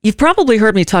You've probably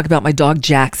heard me talk about my dog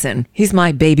Jackson. He's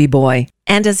my baby boy.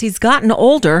 And as he's gotten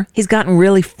older, he's gotten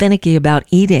really finicky about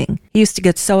eating. He used to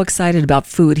get so excited about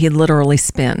food, he'd literally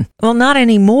spin. Well, not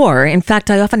anymore. In fact,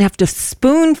 I often have to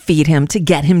spoon feed him to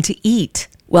get him to eat.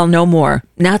 Well, no more.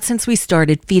 Not since we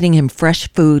started feeding him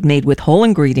fresh food made with whole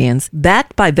ingredients,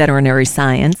 backed by veterinary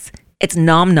science. It's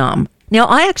Nom Nom. Now,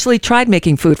 I actually tried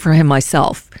making food for him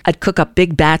myself. I'd cook up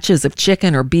big batches of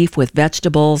chicken or beef with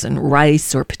vegetables and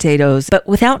rice or potatoes, but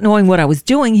without knowing what I was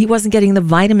doing, he wasn't getting the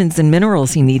vitamins and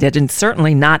minerals he needed, and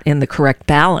certainly not in the correct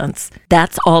balance.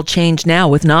 That's all changed now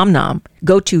with Nom Nom.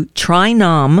 Go to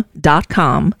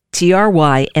trynom.com,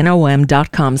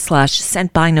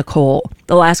 trynom.com/sent-by-Nicole.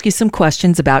 They'll ask you some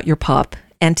questions about your pup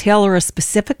and tailor a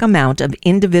specific amount of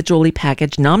individually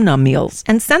packaged Nom Nom meals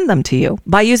and send them to you.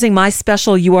 By using my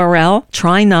special URL,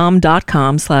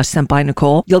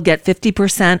 trynom.com/sent-by-Nicole, you'll get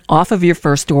 50% off of your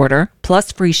first order,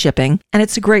 plus free shipping, and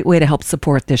it's a great way to help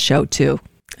support this show too.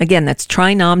 Again, that's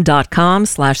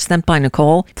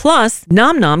trynom.com/sent-by-Nicole. Plus,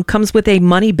 Nom Nom comes with a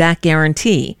money-back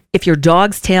guarantee. If your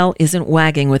dog's tail isn't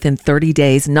wagging within 30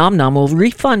 days, Nom Nom will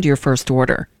refund your first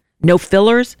order. No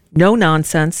fillers, no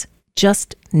nonsense,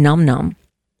 just Nom Nom.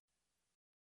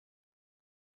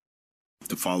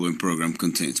 The following program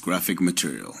contains graphic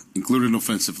material, including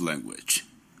offensive language.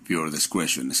 Viewer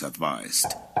discretion is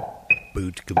advised.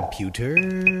 Boot computer,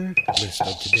 list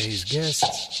of today's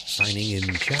guests, signing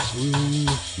in chat room,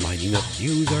 lining up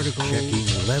news article,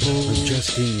 checking level,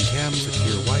 adjusting cam,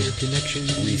 secure wire connection,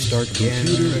 restart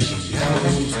computer,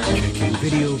 checking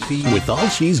video feed. With all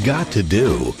she's got to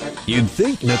do, you'd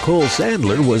think Nicole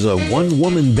Sandler was a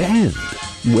one-woman band.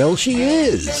 Well, she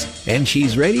is, and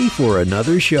she's ready for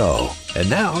another show. And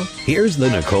now, here's the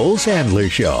Nicole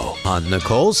Sandler Show on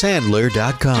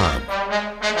NicoleSandler.com.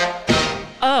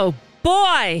 Oh,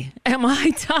 boy, am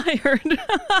I tired.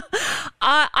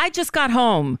 I just got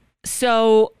home.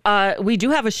 So we do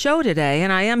have a show today,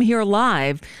 and I am here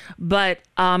live. But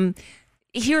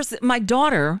here's my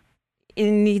daughter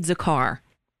needs a car.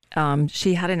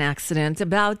 She had an accident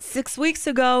about 6 weeks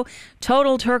ago,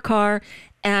 totaled her car,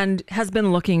 and has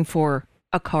been looking for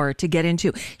a car to get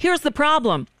into. Here's the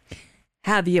problem.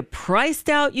 Have you priced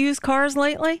out used cars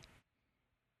lately?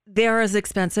 They're as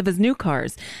expensive as new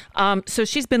cars. So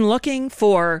she's been looking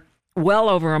for well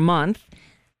over a month,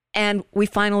 and we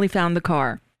finally found the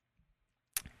car.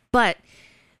 But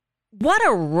what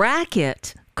a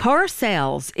racket car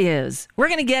sales is. We're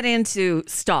going to get into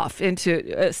stuff,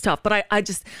 but I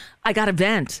got to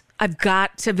vent. I've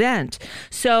got to vent.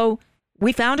 So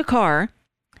we found a car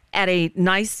at a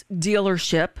nice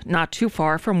dealership not too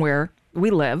far from where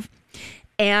we live.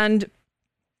 And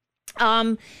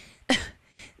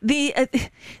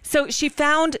so she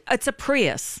found, it's a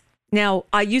Prius. Now,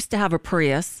 I used to have a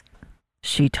Prius.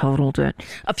 She totaled it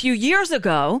a few years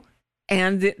ago,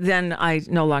 and then I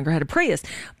no longer had a Prius.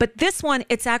 But this one,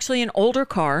 it's actually an older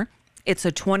car. It's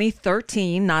a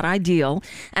 2013, not ideal,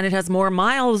 and it has more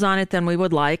miles on it than we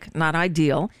would like, not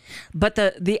ideal. But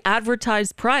the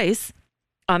advertised price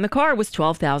on the car was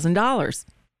 $12,000.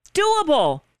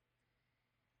 Doable.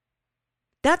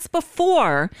 That's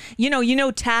before,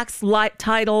 tax,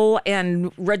 title,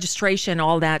 and registration,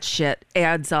 all that shit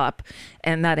adds up.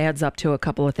 And that adds up to a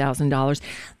couple of $1,000s.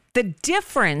 The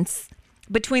difference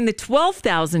between the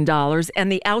 $12,000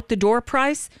 and the out-the-door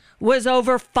price was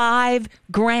over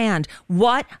 $5,000.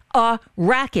 What a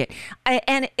racket.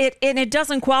 And it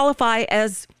doesn't qualify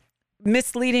as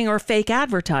misleading or fake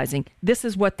advertising. This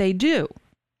is what they do.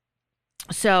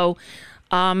 So,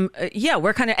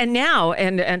 we're kind of,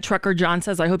 and Trucker John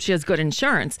says, I hope she has good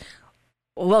insurance.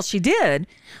 Well, she did,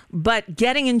 but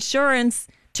getting insurance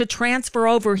to transfer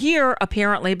over here,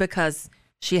 apparently because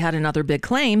she had another big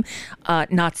claim,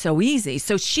 not so easy.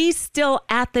 So she's still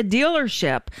at the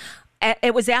dealership.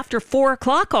 It was after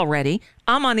 4:00 already.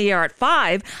 I'm on the air at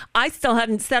 5. I still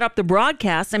hadn't set up the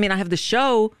broadcast. I mean, I have the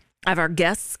show, I have our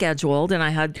guests scheduled, and I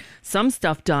had some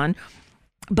stuff done.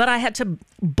 But I had to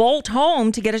bolt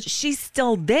home to get it. She's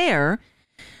still there.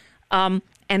 And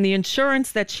the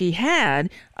insurance that she had,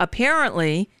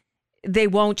 apparently, they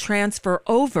won't transfer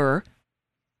over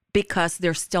because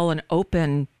there's still an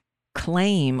open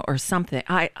claim or something.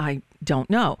 I don't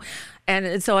know.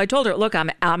 And so I told her, look,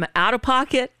 I'm out of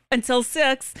pocket until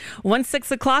 6. Once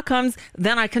 6 o'clock comes,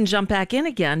 then I can jump back in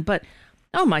again. But,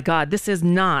 oh, my God, this is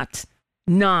not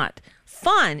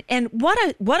fun. And what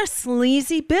a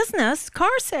sleazy business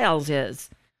car sales is.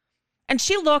 And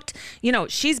she looked,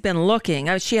 she's been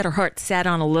looking. She had her heart set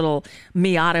on a little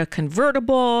Miata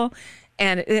convertible.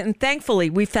 And thankfully,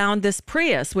 we found this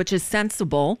Prius, which is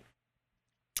sensible.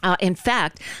 In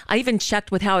fact, I even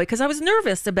checked with Howie because I was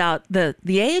nervous about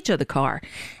the age of the car.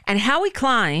 And Howie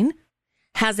Klein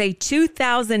has a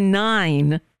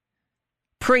 2009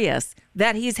 Prius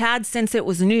that he's had since it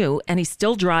was new, and he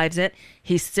still drives it.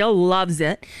 He still loves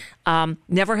it.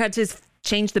 Never had to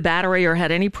change the battery or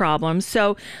had any problems.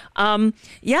 So,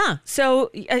 yeah.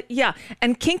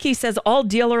 And Kinky says all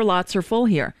dealer lots are full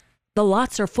here. The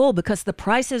lots are full because the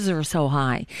prices are so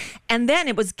high. And then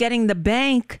it was getting the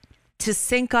bank to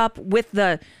sync up with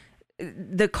the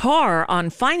car on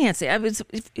financing.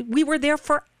 We were there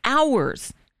for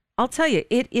hours. I'll tell you,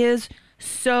 it is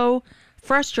so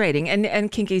frustrating.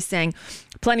 And Kinky's saying,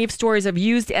 plenty of stories of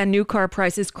used and new car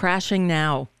prices crashing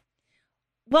now.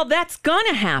 Well, that's going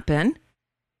to happen.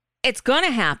 It's going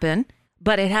to happen,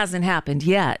 but it hasn't happened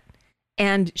yet.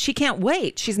 And she can't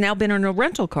wait. She's now been in a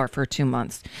rental car for 2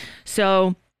 months.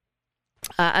 So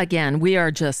again, we are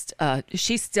just,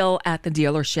 she's still at the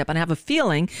dealership. And I have a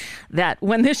feeling that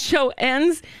when this show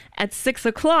ends at 6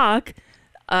 o'clock,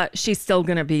 she's still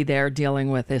going to be there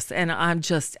dealing with this. And I'm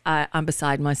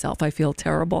beside myself. I feel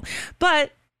terrible.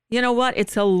 But you know what?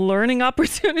 It's a learning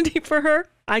opportunity for her,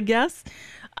 I guess.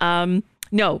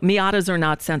 No, Miatas are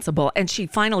not sensible. And she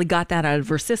finally got that out of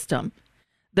her system.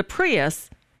 The Prius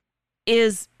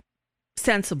is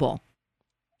sensible.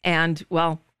 And,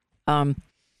 well,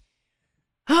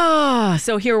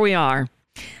 so here we are.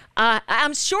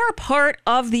 I'm sure part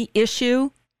of the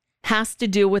issue has to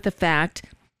do with the fact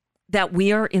that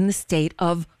we are in the state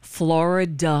of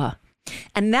Floriduh.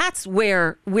 And that's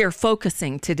where we're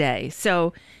focusing today.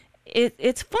 So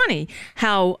it's funny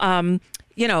how,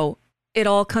 it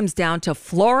all comes down to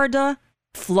Florida,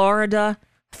 Florida,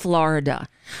 Florida.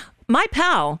 My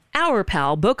pal, our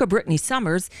pal, Boca Brittany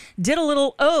Summers, did a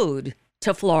little ode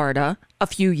to Florida a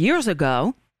few years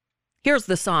ago. Here's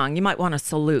the song. You might want to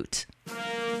salute.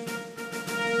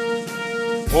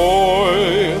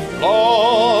 Boy,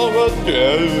 Florida,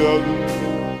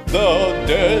 the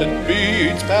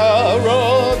deadbeat's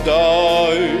paradise,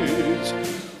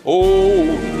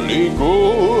 only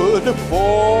good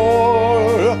for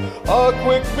a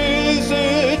quick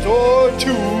visit or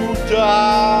to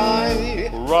die.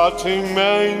 Rotting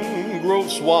mangrove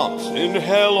swamps,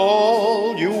 inhale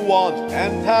all you want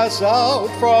and pass out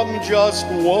from just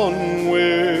one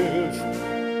whiff.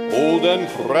 Old and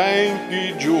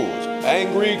cranky Jews,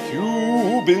 angry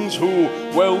Cubans who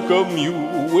welcome you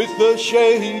with the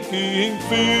shaking fist.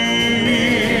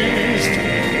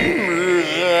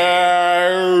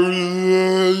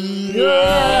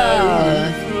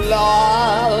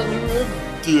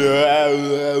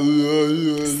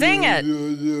 Sing it.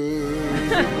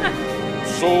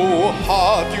 So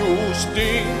hot you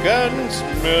stink and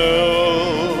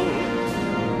smell.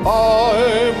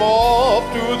 I'm off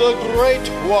to the great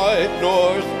white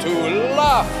north to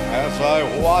laugh as I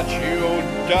watch you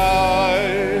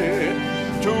die.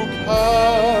 To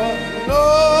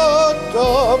Canada,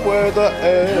 where the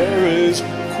air is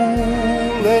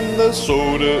cool and the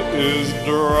soda is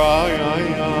dry.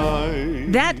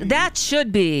 That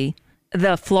should be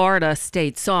the Florida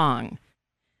state song.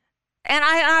 And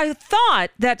I thought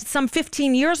that some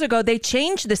 15 years ago, they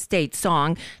changed the state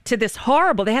song to this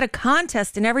horrible, they had a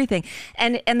contest and everything.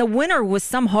 And the winner was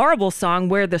some horrible song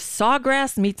where the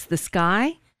sawgrass meets the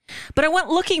sky. But I went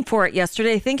looking for it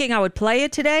yesterday, thinking I would play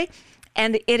it today.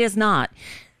 And it is not.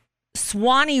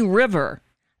 Swanee River,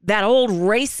 that old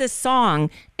racist song,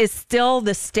 is still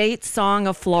the state song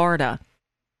of Florida.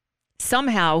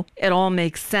 Somehow it all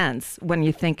makes sense when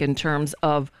you think in terms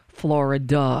of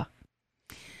Floriduh.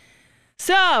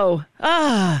 So,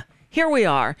 here we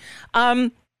are.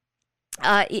 Again,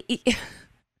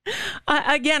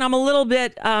 I'm a little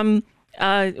bit,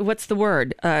 what's the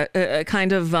word?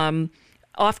 Kind of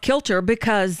off kilter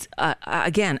because,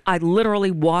 again, I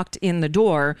literally walked in the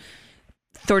door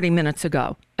 30 minutes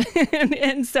ago.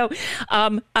 and so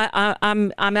I'm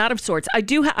out of sorts. I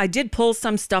did pull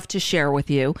some stuff to share with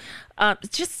you.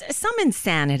 Just some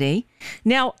insanity.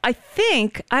 Now, I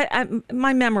think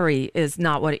my memory is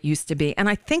not what it used to be. And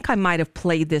I think I might have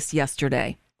played this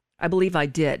yesterday. I believe I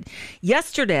did.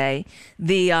 Yesterday,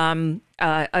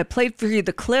 I played for you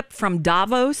the clip from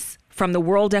Davos, from the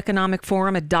World Economic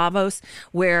Forum at Davos,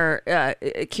 where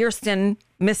Kirsten,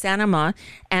 Miss Enema,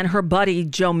 and her buddy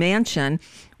Joe Manchin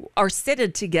are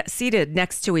seated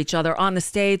next to each other on the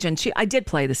stage. And I did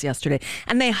play this yesterday.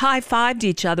 And they high-fived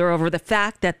each other over the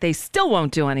fact that they still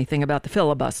won't do anything about the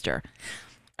filibuster.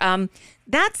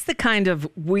 That's the kind of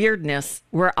weirdness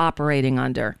we're operating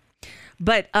under.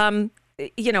 But,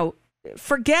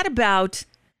 forget about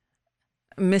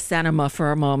Miss Enema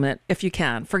for a moment, if you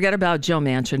can. Forget about Joe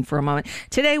Manchin for a moment.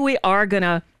 Today, we are going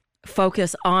to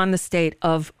focus on the state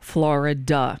of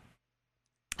Florida.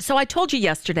 So I told you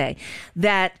yesterday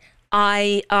that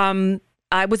I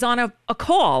was on a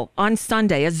call on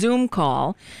Sunday, a Zoom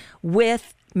call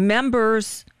with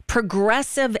members,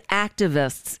 progressive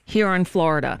activists here in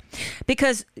Florida.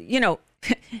 Because,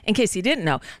 in case you didn't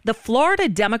know, the Florida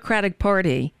Democratic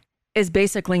Party is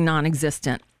basically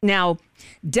non-existent. Now,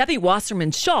 Debbie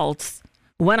Wasserman Schultz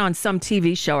went on some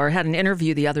TV show or had an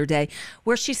interview the other day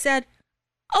where she said,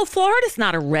 oh, Florida's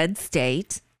not a red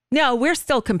state. No, we're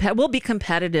still we'll be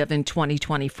competitive in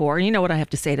 2024. You know what I have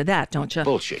to say to that, don't you?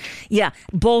 Bullshit. Yeah,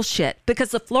 bullshit.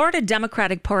 Because the Florida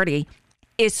Democratic Party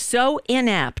is so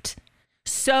inept,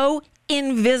 so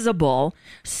invisible,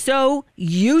 so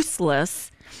useless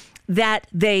that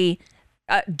they,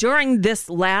 during this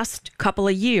last couple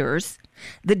of years,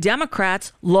 the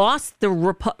Democrats lost the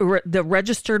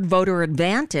registered voter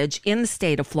advantage in the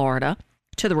state of Florida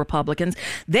to the Republicans.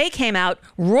 They came out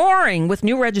roaring with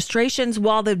new registrations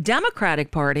while the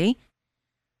Democratic Party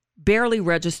barely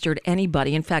registered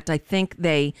anybody. In fact, I think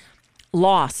they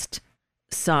lost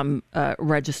some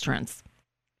registrants.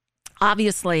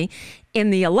 Obviously,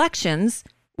 in the elections,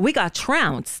 we got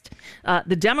trounced.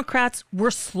 The Democrats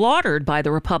were slaughtered by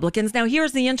the Republicans. Now,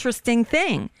 here's the interesting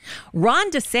thing.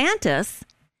 Ron DeSantis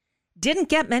didn't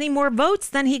get many more votes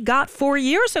than he got 4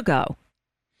 years ago.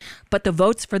 But the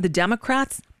votes for the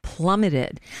Democrats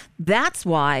plummeted. That's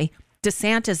why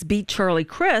DeSantis beat Charlie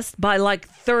Crist by like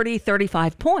 30,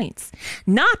 35 points.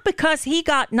 Not because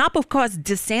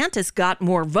DeSantis got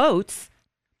more votes.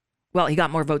 Well, he got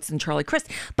more votes than Charlie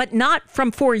Crist, but not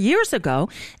from 4 years ago.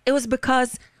 It was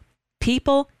because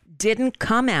people didn't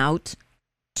come out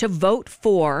to vote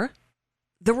for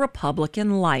the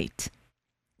Republican light.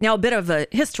 Now, a bit of a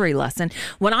history lesson.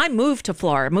 When I moved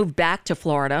back to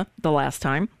Florida the last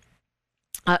time,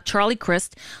 Charlie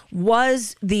Crist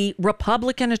was the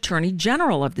Republican Attorney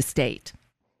General of the state.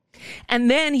 And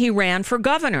then he ran for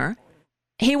governor.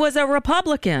 He was a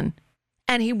Republican,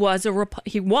 and he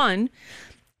won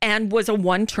and was a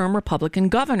one-term Republican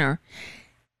governor.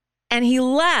 And he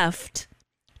left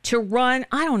to run,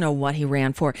 I don't know what he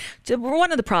ran for.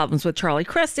 One of the problems with Charlie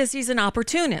Crist is he's an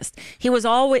opportunist.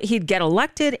 He'd get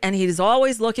elected and he's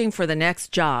always looking for the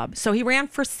next job. So he ran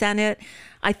for Senate.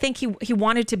 I think he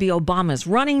wanted to be Obama's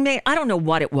running mate. I don't know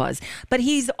what it was, but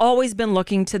he's always been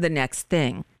looking to the next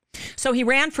thing. So he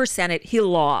ran for Senate. He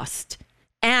lost,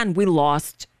 and we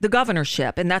lost the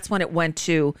governorship. And that's when it went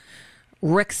to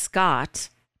Rick Scott.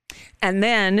 And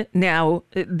then now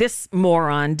this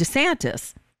moron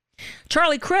DeSantis.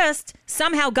 Charlie Crist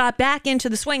somehow got back into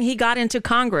the swing. He got into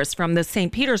Congress from the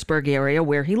St. Petersburg area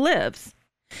where he lives.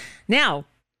 Now,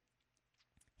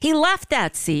 he left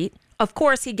that seat. Of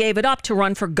course, he gave it up to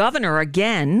run for governor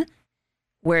again,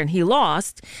 where he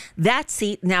lost. That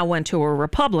seat now went to a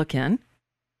Republican.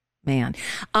 Man.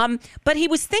 But he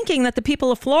was thinking that the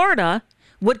people of Florida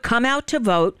would come out to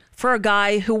vote for a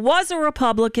guy who was a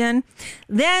Republican,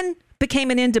 then became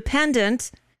an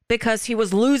independent because he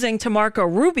was losing to Marco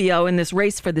Rubio in this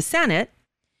race for the Senate,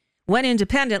 went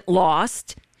independent,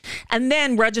 lost, and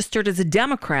then registered as a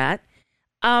Democrat.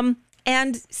 And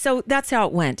so that's how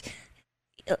it went.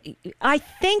 I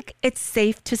think it's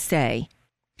safe to say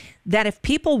that if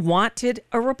people wanted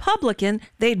a Republican,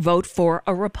 they'd vote for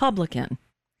a Republican.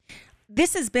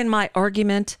 This has been my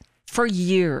argument for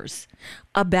years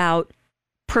about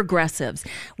progressives.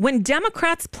 When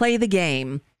Democrats play the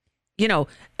game,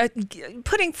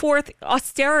 putting forth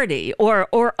austerity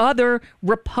or other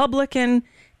Republican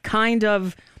kind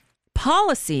of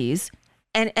policies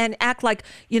and act like,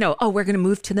 we're going to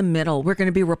move to the middle. We're going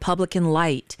to be Republican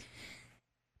light.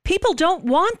 People don't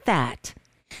want that.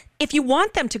 If you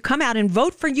want them to come out and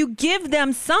vote for you, give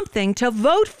them something to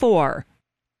vote for.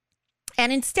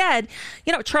 And instead,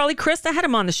 Charlie Crist, I had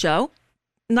him on the show.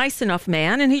 Nice enough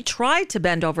man, and he tried to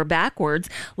bend over backwards.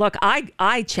 Look,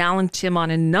 I challenged him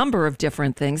on a number of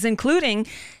different things, including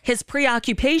his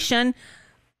preoccupation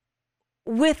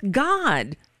with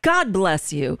God. God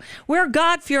bless you. We're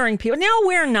God-fearing people. No,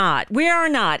 we're not. We are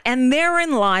not. And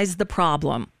therein lies the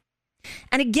problem.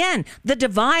 And again, the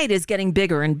divide is getting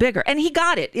bigger and bigger. And he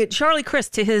got it. Charlie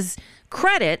Crist, to his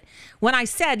credit, when I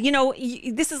said,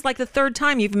 this is like the third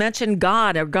time you've mentioned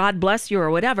God or God bless you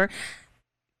or whatever.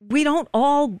 We don't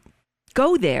all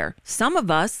go there. Some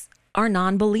of us are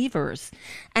non-believers.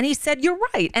 And he said, you're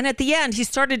right. And at the end, he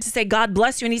started to say, God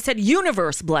bless you. And he said,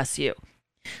 universe bless you.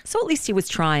 So at least he was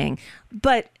trying.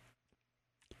 But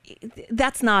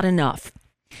that's not enough.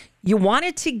 You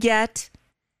wanted to get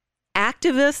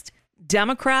activists,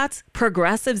 Democrats,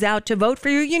 progressives out to vote for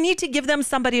you. You need to give them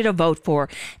somebody to vote for.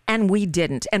 And we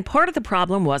didn't. And part of the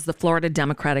problem was the Florida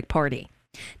Democratic Party.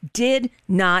 did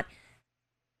not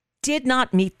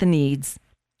meet the needs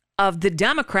of the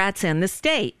Democrats in the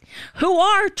state, who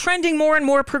are trending more and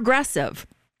more progressive.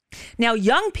 Now,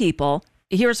 young people,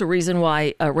 here's a reason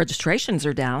why registrations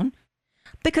are down,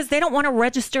 because they don't want to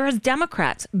register as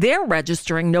Democrats. They're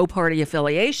registering no party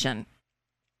affiliation.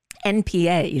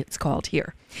 NPA, it's called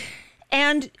here.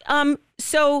 And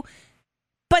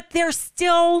but they're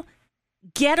still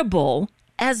gettable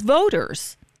as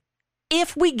voters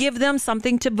if we give them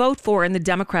something to vote for, and the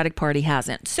Democratic Party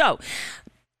hasn't. So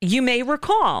you may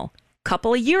recall a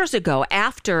couple of years ago,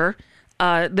 after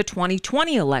the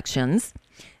 2020 elections,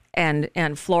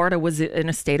 and Florida was in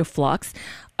a state of flux,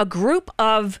 a group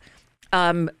of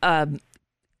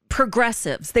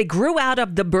progressives, they grew out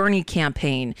of the Bernie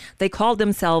campaign. They called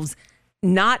themselves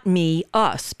Not Me,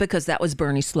 Us, because that was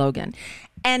Bernie's slogan.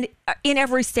 And in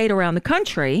every state around the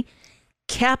country,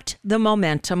 kept the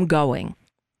momentum going.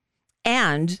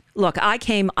 And look,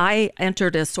 I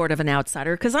entered as sort of an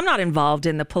outsider because I'm not involved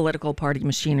in the political party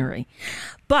machinery.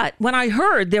 But when I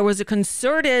heard there was a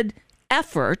concerted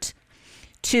effort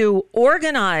to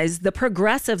organize the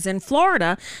progressives in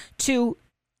Florida to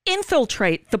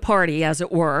infiltrate the party, as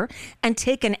it were, and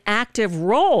take an active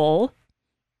role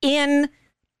in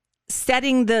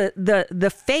setting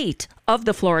the fate of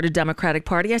the Florida Democratic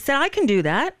Party, I said, I can do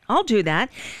that. I'll do that.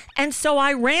 And so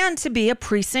I ran to be a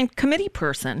precinct committee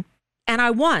person, and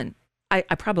I won. I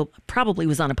probably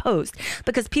was unopposed,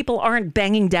 because people aren't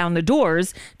banging down the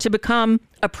doors to become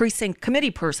a precinct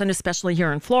committee person, especially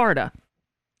here in Florida.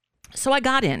 So I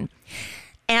got in.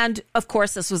 And of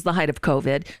course, this was the height of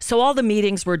COVID. So all the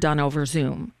meetings were done over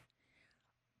Zoom.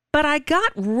 But I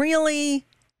got really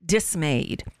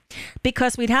dismayed,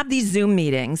 because we'd have these Zoom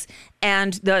meetings,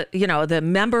 and the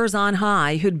members on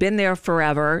high who'd been there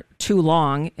forever, too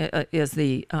long is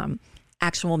the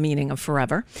actual meaning of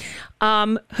forever,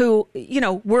 who,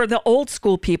 were the old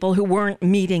school people who weren't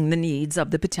meeting the needs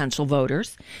of the potential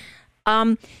voters.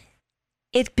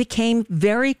 It became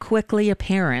very quickly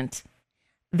apparent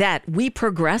that we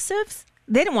progressives,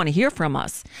 they didn't want to hear from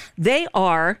us. They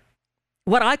are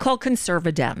what I call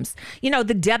conservadems.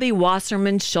 The Debbie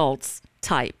Wasserman Schultz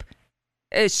type.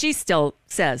 She still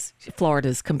says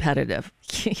Florida's competitive.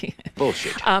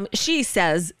 Bullshit. She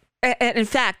says, and in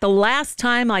fact, the last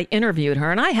time I interviewed her,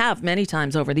 and I have many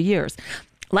times over the years,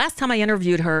 last time I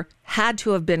interviewed her had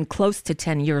to have been close to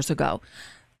 10 years ago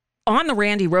on the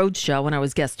Randy Rhoads show when I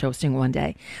was guest hosting one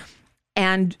day.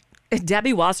 And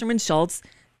Debbie Wasserman Schultz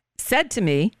said to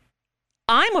me,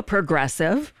 I'm a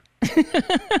progressive.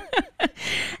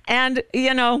 And,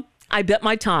 I bit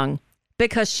my tongue,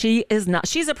 because she is not.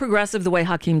 She's a progressive the way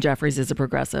Hakeem Jeffries is a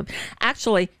progressive.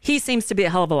 Actually, he seems to be a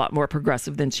hell of a lot more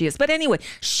progressive than she is. But anyway,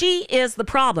 she is the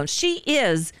problem. She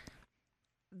is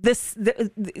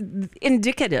the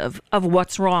indicative of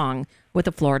what's wrong with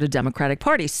the Florida Democratic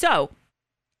Party. So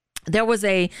there was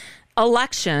a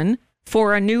election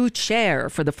for a new chair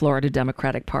for the Florida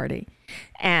Democratic Party.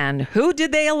 And who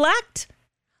did they elect?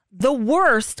 The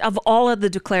worst of all of the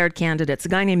declared candidates, a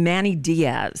guy named Manny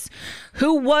Diaz,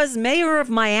 who was mayor of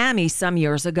Miami some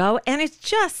years ago, and it's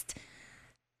just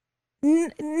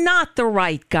not the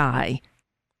right guy.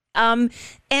 And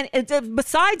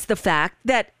besides the fact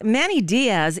that Manny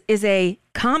Diaz is a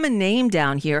common name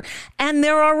down here, and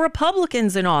there are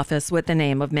Republicans in office with the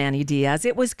name of Manny Diaz,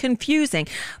 it was confusing.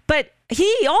 But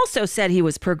he also said he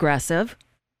was progressive.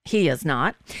 He is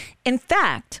not. In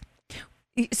fact,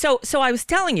 So I was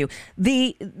telling you,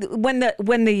 when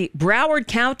the Broward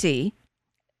County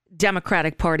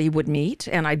Democratic Party would meet,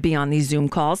 and I'd be on these Zoom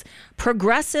calls,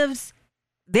 progressives,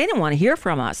 they didn't want to hear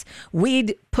from us.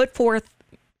 We'd put forth,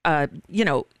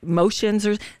 motions,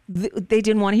 or they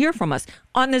didn't want to hear from us.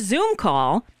 On the Zoom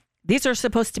call, these are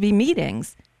supposed to be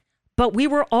meetings, but we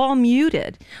were all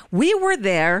muted. We were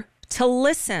there to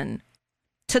listen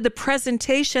to the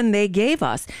presentation they gave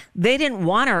us. They didn't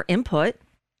want our input.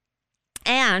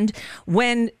 And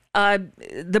when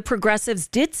the progressives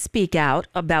did speak out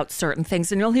about certain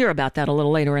things, and you'll hear about that a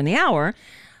little later in the hour,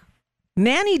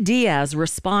 Manny Diaz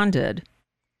responded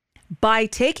by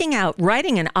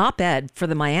writing an op-ed for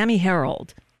the Miami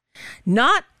Herald,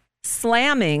 not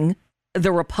slamming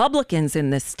the Republicans in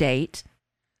this state,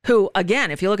 who, again,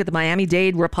 if you look at the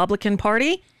Miami-Dade Republican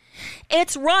Party,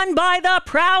 it's run by the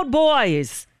Proud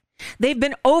Boys. They've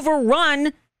been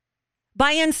overrun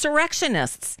by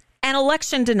insurrectionists and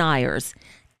election deniers,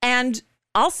 and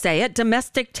I'll say it,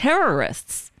 domestic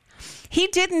terrorists. He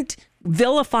didn't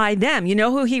vilify them. You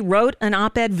know who he wrote an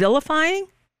op-ed vilifying?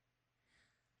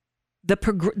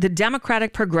 The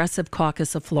Democratic Progressive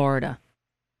Caucus of Florida.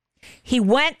 He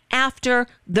went after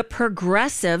the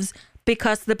progressives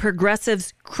because the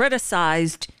progressives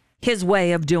criticized his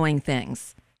way of doing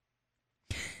things.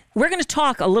 We're going to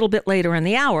talk a little bit later in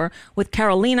the hour with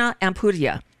Carolina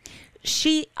Ampudia.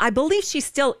 I believe she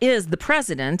still is the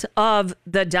president of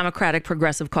the Democratic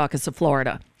Progressive Caucus of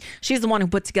Florida. She's the one who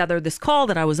put together this call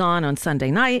that I was on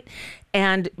Sunday night.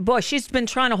 And boy, she's been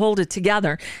trying to hold it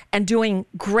together and doing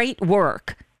great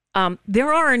work.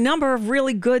 There are a number of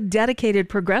really good, dedicated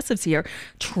progressives here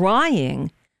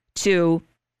trying to,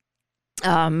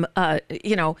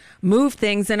 move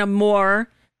things in a more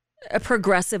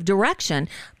progressive direction.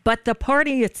 But the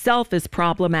party itself is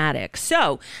problematic.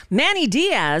 So Manny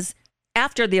Diaz,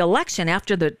 after the election,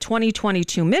 after the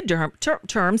 2022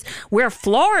 midterms, where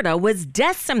Florida was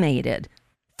decimated,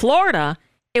 Florida,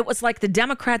 it was like the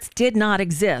Democrats did not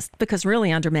exist, because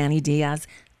really under Manny Diaz,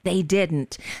 they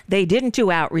didn't. They didn't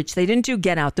do outreach. They didn't do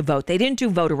get out the vote. They didn't do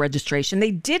voter registration.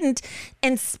 They didn't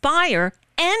inspire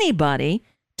anybody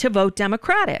to vote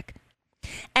Democratic.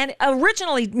 And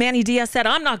originally, Manny Diaz said,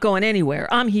 I'm not going anywhere.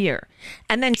 I'm here.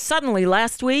 And then suddenly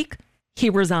last week, he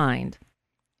resigned.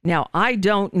 Now, I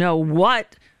don't know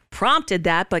what prompted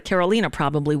that, but Carolina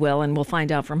probably will, and we'll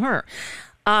find out from her.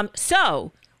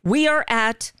 So we are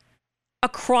at a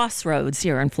crossroads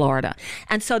here in Florida.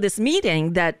 And so this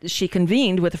meeting that she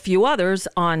convened with a few others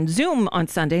on Zoom on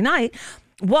Sunday night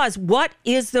was, what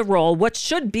is the role, what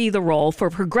should be the role for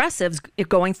progressives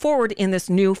going forward in this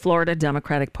new Florida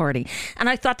Democratic Party? And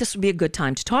I thought this would be a good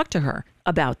time to talk to her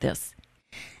about this.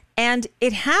 And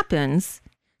it happens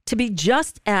to be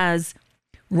just as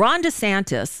Ron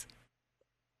DeSantis,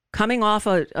 coming off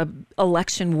a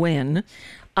election win,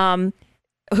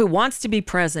 who wants to be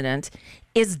president,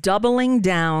 is doubling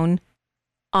down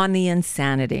on the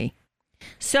insanity.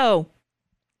 So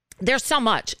there's so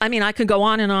much. I mean, I could go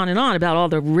on and on and on about all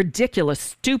the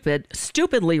ridiculous,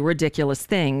 stupidly ridiculous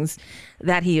things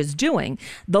that he is doing.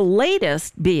 The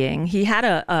latest being, he had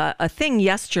a thing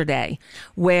yesterday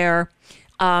where,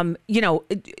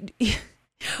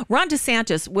 Ron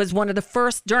DeSantis was one of the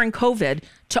first during COVID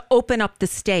to open up the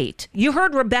state. You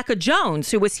heard Rebecca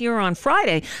Jones, who was here on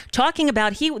Friday, talking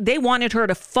about they wanted her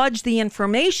to fudge the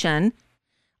information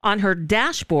on her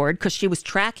dashboard because she was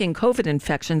tracking COVID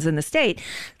infections in the state.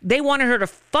 They wanted her to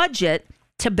fudge it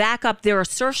to back up their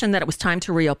assertion that it was time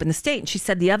to reopen the state. And she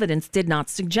said the evidence did not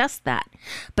suggest that.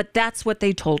 But that's what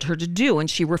they told her to do, and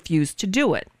she refused to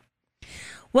do it.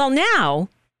 Well, now,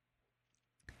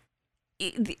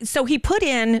 so he put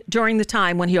in, during the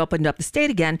time when he opened up the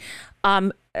state again,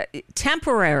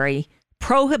 temporary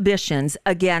prohibitions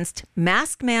against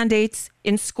mask mandates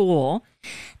in school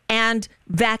and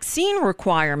vaccine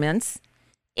requirements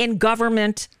in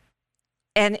government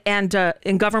and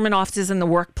in government offices in the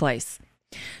workplace.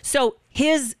 So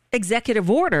his executive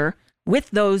order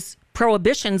with those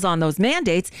prohibitions on those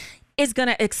mandates is going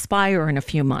to expire in a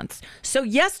few months. So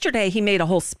yesterday he made a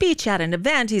whole speech at an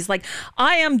event. He's like,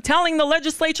 I am telling the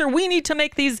legislature we need to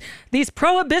make these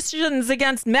prohibitions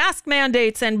against mask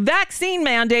mandates and vaccine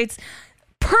mandates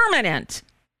permanent.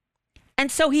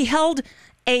 And so he held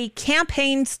a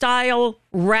campaign-style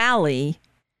rally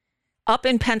up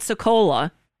in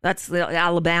Pensacola, that's the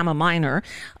Alabama minor,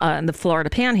 in the Florida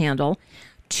Panhandle,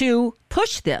 to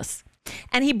push this.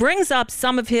 And he brings up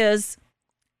some of his,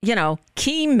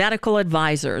 key medical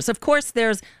advisors. Of course,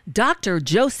 there's Dr.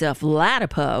 Joseph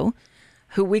Ladapo,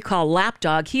 who we call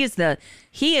Lapdog. He is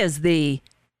the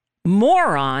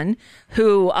moron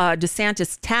who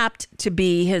DeSantis tapped to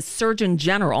be his Surgeon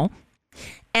General.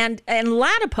 And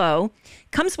Ladapo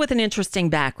comes with an interesting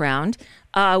background.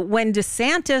 When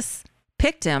DeSantis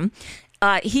picked him,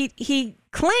 he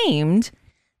claimed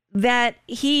that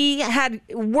he had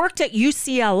worked at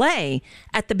UCLA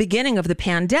at the beginning of the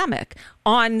pandemic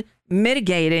on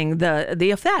mitigating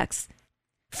the effects.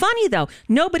 Funny, though,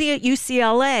 nobody at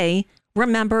UCLA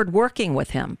remembered working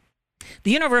with him.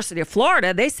 The University of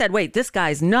Florida, they said, wait, this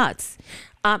guy's nuts.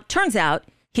 Turns out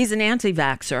he's an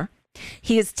anti-vaxxer.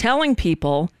 He is telling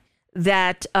people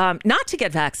that not to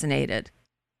get vaccinated.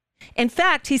 In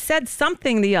fact, he said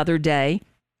something the other day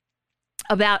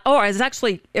about, it was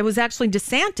actually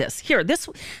DeSantis. Here,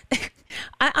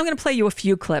 I'm going to play you a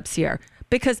few clips here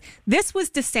because this was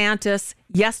DeSantis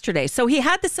yesterday. So he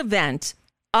had this event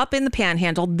up in the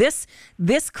Panhandle. This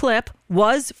clip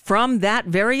was from that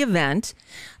very event.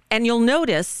 And you'll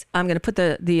notice, I'm going to put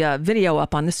the video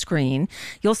up on the screen.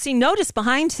 You'll notice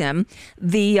behind him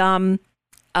the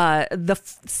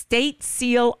state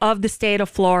seal of the state of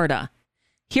Florida.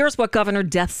 Here's what Governor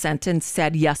Death Sentence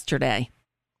said yesterday.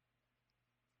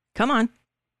 Come on.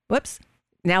 Whoops.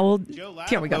 Now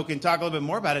here we go. Can talk a little bit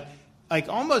more about it. Like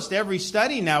almost every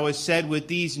study now has said with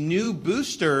these new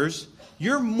boosters,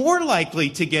 you're more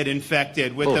likely to get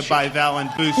infected with Bullshit. the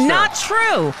bivalent booster. Not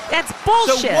true. That's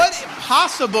bullshit. So what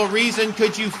possible reason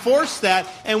could you force that?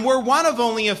 And we're one of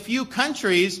only a few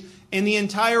countries in the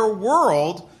entire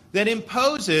world that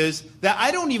imposes that. I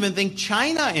don't even think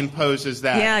China imposes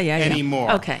that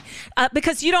anymore. Okay.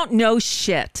 Because you don't know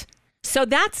shit. So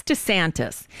that's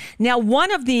DeSantis. Now,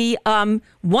 one of the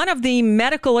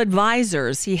medical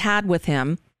advisors he had with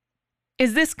him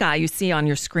is this guy you see on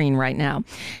your screen right now.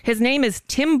 His name is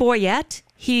Tim Boyette.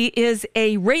 He is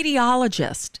a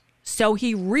radiologist. So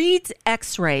he reads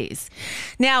x-rays.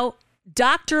 Now,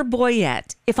 Dr.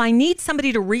 Boyette, if I need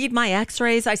somebody to read my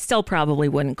x-rays, I still probably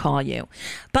wouldn't call you.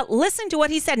 But listen to what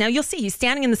he said. Now, you'll see he's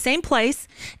standing in the same place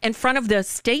in front of the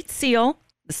state seal,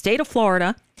 the state of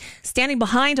Florida, standing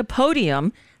behind a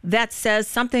podium that says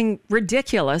something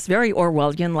ridiculous, very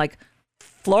Orwellian, like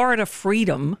Florida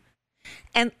freedom.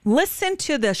 And listen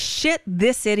to the shit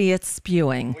this idiot's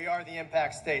spewing. We are the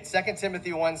impact state. 2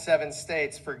 Timothy 1:7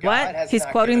 states, for God What? has He's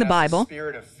not quoting given the us Bible. a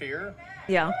spirit of fear,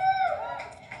 Yeah.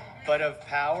 but of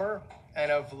power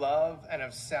and of love and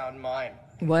of sound mind.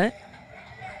 What?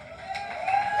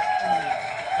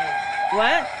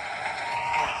 What?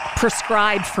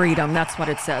 Prescribed freedom. That's what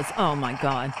it says. Oh, my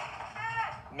God.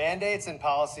 Mandates and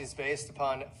policies based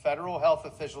upon federal health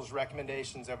officials'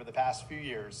 recommendations over the past few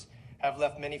years have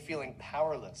left many feeling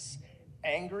powerless,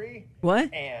 angry,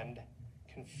 What? and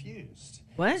confused.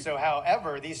 What? So,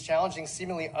 however, these challenging,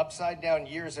 seemingly upside-down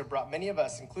years have brought many of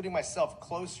us, including myself,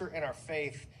 closer in our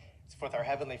faith with our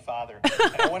Heavenly Father.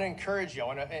 And I want to encourage you,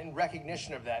 in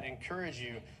recognition of that, encourage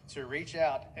you to reach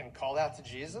out and call out to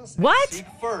Jesus. And What? seek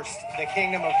first the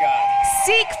kingdom of God.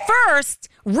 Seek first,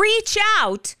 reach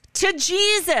out to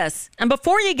Jesus. And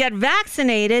before you get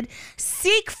vaccinated,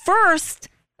 seek first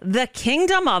the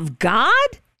kingdom of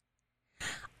God?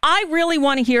 I really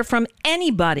want to hear from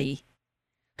anybody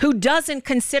who doesn't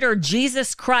consider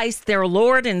Jesus Christ their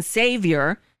Lord and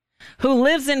Savior, who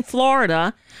lives in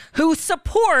Florida, who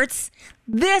supports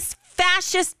this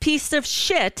fascist piece of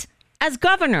shit as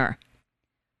governor.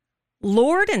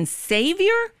 Lord and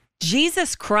Savior?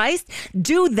 Jesus Christ?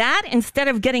 Do that instead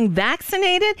of getting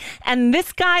vaccinated? And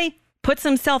this guy puts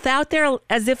himself out there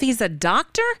as if he's a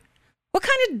doctor? What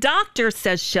kind of doctor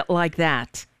says shit like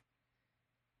that?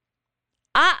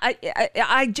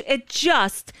 I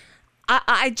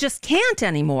just can't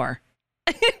anymore.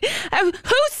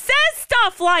 Who says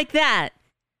stuff like that?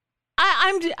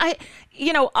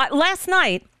 Last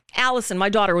night, Allison, my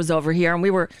daughter, was over here, and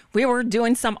we were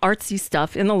doing some artsy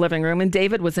stuff in the living room, and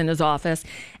David was in his office,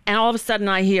 and all of a sudden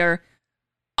I hear,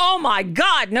 "Oh my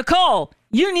God, Nicole,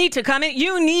 you need to come in.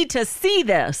 You need to see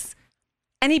this."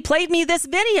 And he played me this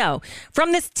video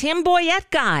from this Tim Boyette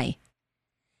guy.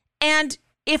 And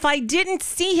if I didn't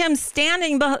see him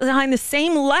standing behind the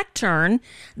same lectern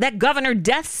that Governor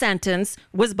Death Sentence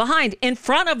was behind, in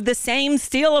front of the same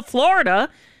seal of Florida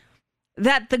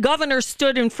that the governor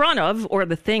stood in front of, or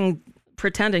the thing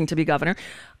pretending to be governor,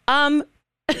 I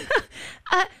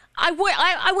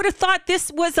would have thought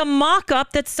this was a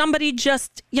mock-up that somebody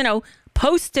just,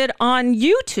 posted on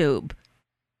YouTube.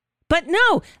 But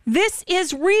no, this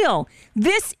is real.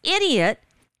 This idiot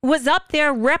was up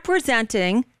there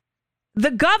representing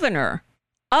the governor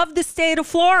of the state of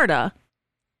Florida,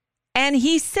 and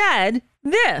he said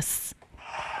this.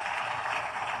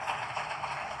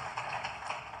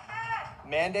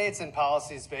 Mandates and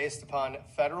policies based upon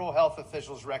federal health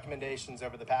officials' recommendations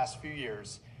over the past few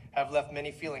years have left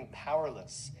many feeling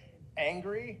powerless,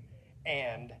 angry,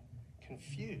 and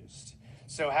confused.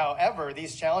 So, however,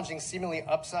 these challenging, seemingly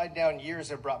upside-down years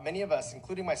have brought many of us,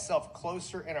 including myself,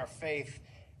 closer in our faith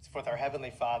with our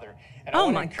Heavenly Father. And I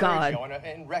want to encourage you,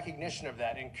 in recognition of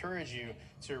that, encourage you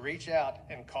to reach out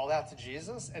and call out to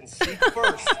Jesus and seek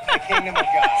first the kingdom of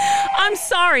God. I'm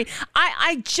sorry.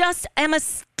 I just am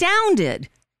astounded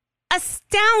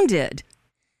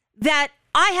that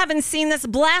I haven't seen this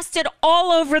blasted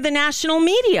all over the national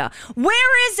media.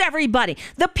 Where is everybody?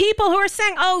 The people who are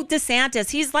saying, "Oh,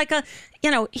 DeSantis, he's like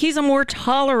he's a more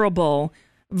tolerable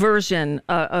version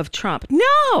of Trump."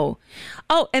 No.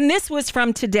 Oh, and this was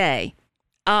from today.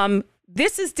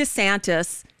 This is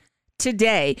DeSantis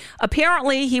today.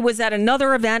 Apparently, he was at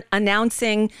another event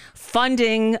announcing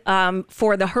funding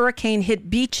for the hurricane-hit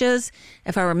beaches.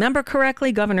 If I remember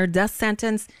correctly, Governor Death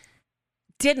Sentence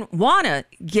didn't want to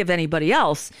give anybody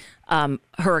else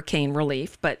hurricane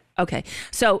relief, but okay.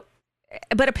 So,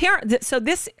 but apparently, so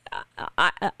this,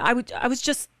 I was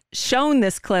just shown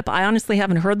this clip. I honestly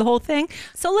haven't heard the whole thing.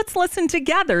 So let's listen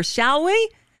together, shall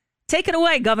we? Take it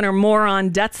away, Governor Moron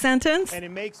Death Sentence. And it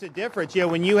makes a difference.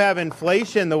 When you have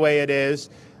inflation the way it is,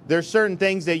 there's certain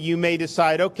things that you may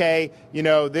decide, okay,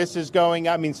 this is going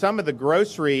up. I mean, some of the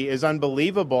grocery is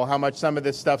unbelievable how much some of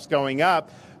this stuff's going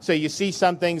up. So you see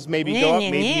some things maybe go up,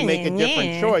 maybe you make a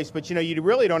different choice. But, you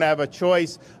really don't have a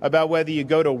choice about whether you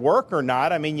go to work or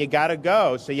not. I mean, you got to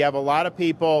go. So you have a lot of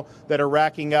people that are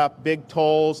racking up big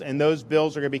tolls, and those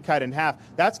bills are going to be cut in half.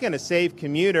 That's going to save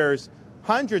commuters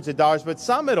hundreds of dollars, but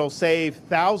some it'll save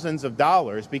thousands of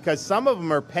dollars because some of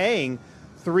them are paying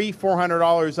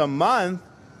 $300-400 a month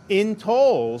in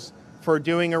tolls for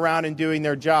doing around and doing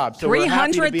their job. So we're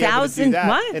happy to be able to do that.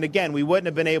 What? And again, we wouldn't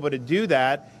have been able to do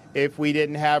that if we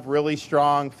didn't have really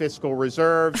strong fiscal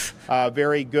reserves,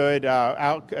 very good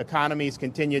economies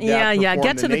continue to outperform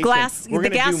Get to the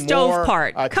gas stove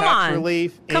part. Come tax on.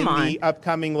 relief in the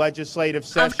upcoming legislative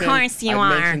session. Of course you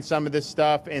I are. mentioned some of this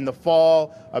stuff in the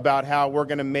fall about how we're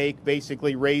going to make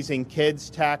basically raising kids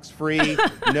tax-free,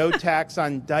 no tax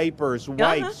on diapers,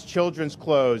 wipes, children's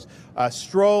clothes,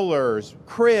 strollers,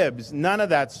 cribs, none of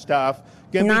that stuff.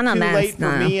 Going to be too late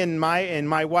for me and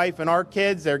my wife and our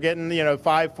kids. They're getting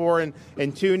 5, 4,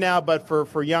 and 2 now. But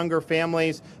for younger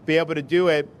families, be able to do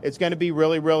it, it's going to be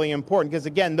really, really important. Because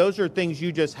again, those are things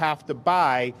you just have to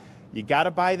buy. You got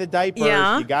to buy the diapers.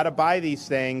 Yeah. You got to buy these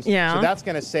things. Yeah. So that's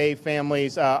going to save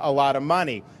families a lot of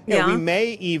money. We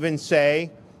may even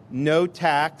say no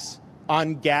tax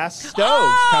on gas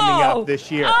stoves coming up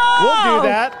this year. We'll do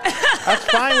that. That's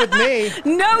fine with me.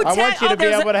 No tax. I want you to be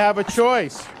able to have a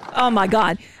choice. Oh, my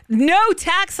God. No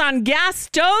tax on gas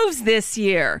stoves this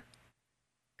year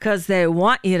because they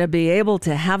want you to be able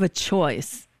to have a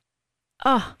choice.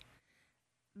 Oh,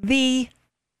 the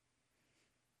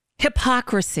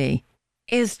hypocrisy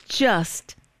is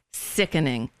just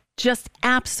sickening, just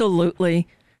absolutely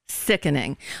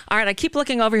sickening. All right, I keep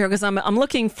looking over here because I'm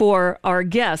looking for our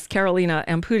guest, Carolina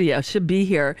Ampudia. Should be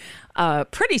here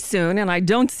pretty soon, and I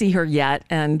don't see her yet,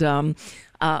 and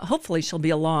hopefully she'll be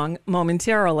along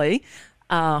momentarily.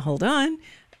 Hold on.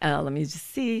 Let me just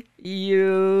see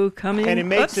you coming. And it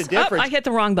makes a difference. I hit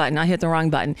the wrong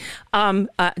button.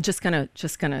 Just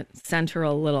gonna send her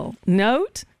a little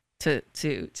note to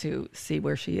see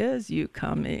where she is. You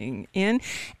coming in.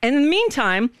 And in the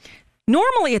meantime,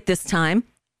 normally at this time,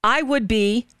 I would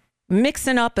be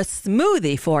mixing up a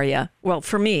smoothie for you. Well,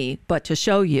 for me, but to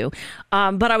show you.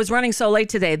 But I was running so late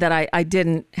today that I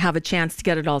didn't have a chance to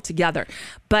get it all together.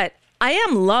 But I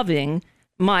am loving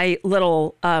my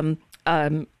little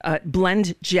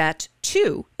Blend Jet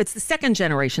 2. It's the second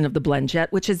generation of the Blend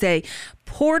Jet, which is a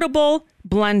portable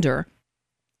blender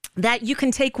that you can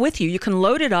take with you. You can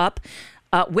load it up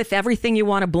with everything you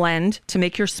want to blend to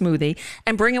make your smoothie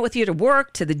and bring it with you to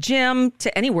work, to the gym,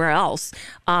 to anywhere else.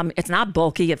 It's not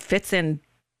bulky. It fits in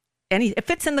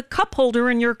the cup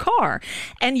holder in your car,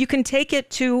 and you can take it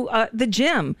to the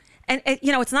gym. And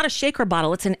it's not a shaker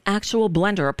bottle. It's an actual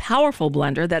blender, a powerful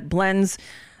blender that blends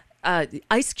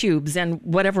ice cubes and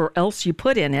whatever else you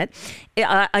put in it.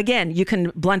 Again, you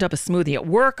can blend up a smoothie at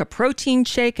work, a protein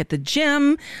shake at the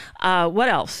gym. What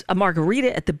else? A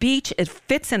margarita at the beach. It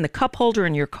fits in the cup holder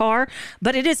in your car,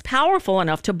 but it is powerful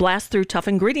enough to blast through tough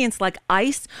ingredients like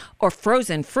ice or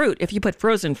frozen fruit. If you put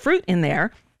frozen fruit in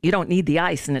there, you don't need the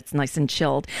ice, and it's nice and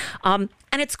chilled. And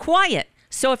it's quiet.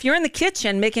 So if you're in the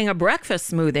kitchen making a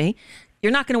breakfast smoothie,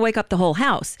 you're not going to wake up the whole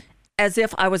house. As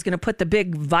if I was going to put the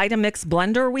big Vitamix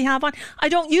blender we have on. I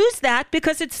don't use that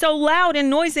because it's so loud and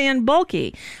noisy and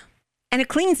bulky. And it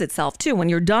cleans itself too. When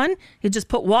you're done, you just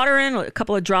put water in, a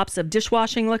couple of drops of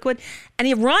dishwashing liquid, and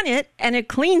you run it and it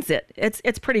cleans it.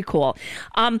 It's pretty cool.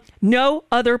 No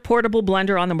other portable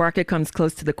blender on the market comes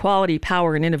close to the quality,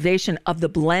 power, and innovation of the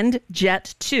Blend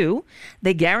Jet 2.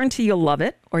 They guarantee you'll love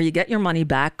it or you get your money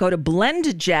back. Go to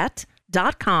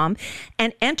blendjet.com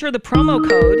and enter the promo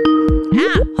code.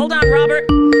 Hold on, Robert.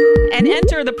 And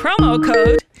enter the promo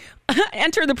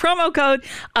code.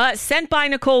 Sent by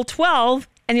Nicole 12,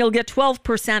 and you'll get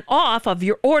 12% off of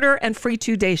your order and free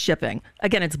 2-day shipping.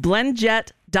 Again, it's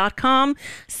blendjet.com.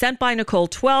 Sent by Nicole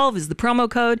 12 is the promo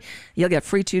code. You'll get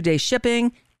free 2-day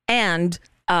shipping and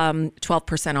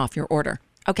 12% off your order.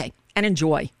 Okay, and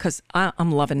enjoy, because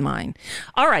I'm loving mine.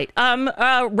 All right,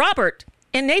 Robert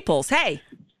in Naples. Hey.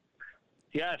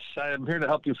 Yes, I'm here to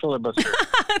help you filibuster.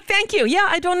 Thank you. Yeah,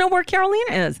 I don't know where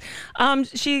Carolina is.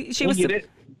 She was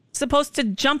supposed to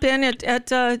jump in at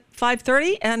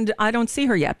 5:30, and I don't see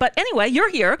her yet. But anyway, you're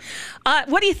here.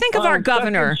 What do you think of our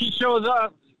governor? She shows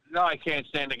up. No, I can't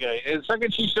stand the guy. The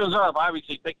second she shows up,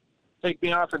 obviously take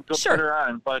me off and put her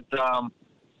on. But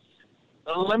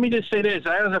let me just say this: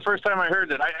 that was the first time I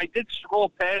heard it. I did scroll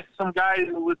past some guys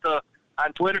with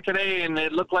on Twitter today, and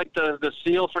it looked like the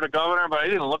seal for the governor, but I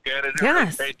didn't look at it.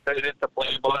 Yes. They hit the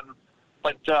play button.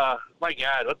 But my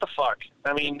God, what the fuck?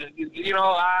 I mean,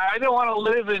 I don't want to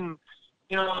live in,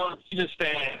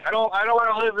 Kyrgyzstan. I don't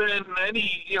want to live in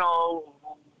any,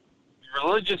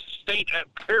 religious state.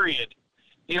 Period.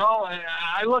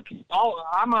 I look.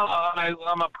 I'm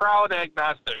a proud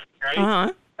agnostic, right?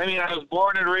 Uh-huh. I mean, I was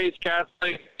born and raised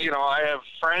Catholic. I have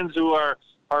friends who are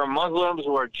Muslims,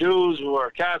 who are Jews, who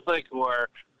are Catholic, who are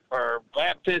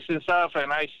Baptists and stuff,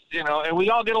 and and we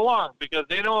all get along because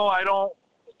they know I don't.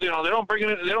 They don't bring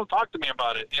it. They don't talk to me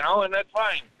about it. And that's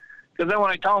fine. Because then when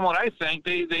I tell them what I think,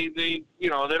 they they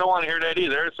don't want to hear that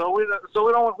either. So we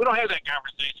don't have that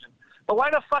conversation. But why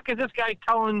the fuck is this guy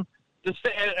telling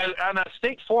on a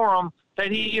state forum that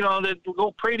that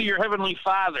go pray to your heavenly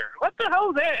Father? What the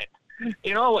hell is that?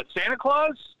 What, Santa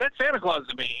Claus? That's Santa Claus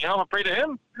to me. I'm gonna pray to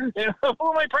him. Who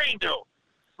am I praying to?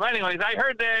 Well, anyways, I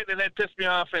heard that and that pissed me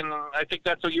off, and I think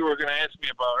that's what you were gonna ask me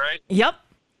about, right? Yep.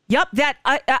 That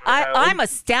I'm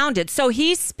astounded. So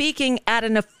he's speaking at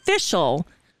an official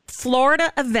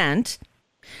Florida event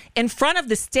in front of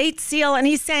the state seal, and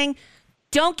he's saying,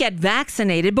 don't get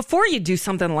vaccinated before you do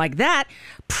something like that.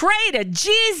 Pray to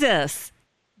Jesus.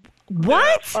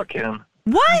 What? Yeah, fuck him.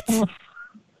 What?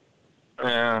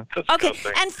 Yeah. Okay.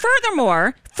 And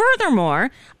furthermore,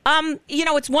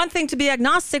 it's one thing to be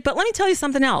agnostic, but let me tell you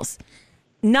something else.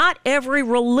 Not every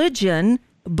religion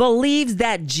believes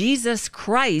that Jesus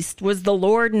Christ was the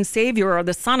Lord and Savior or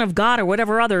the Son of God or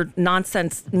whatever other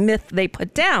nonsense myth they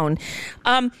put down.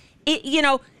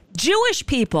 Jewish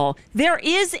people, there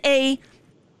is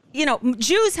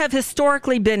Jews have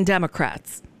historically been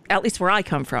Democrats, at least where I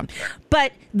come from.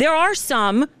 But there are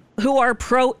some who are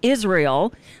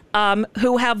pro-Israel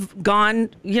who have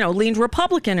gone, leaned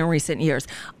Republican in recent years.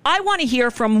 I want to hear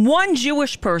from one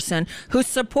Jewish person who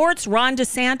supports Ron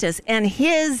DeSantis and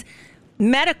his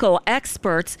medical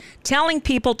experts telling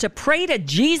people to pray to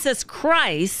Jesus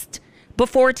Christ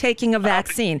before taking a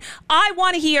vaccine. I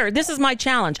want to hear, this is my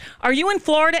challenge. Are you in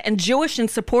Florida and Jewish and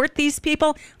support these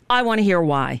people? I want to hear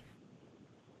why.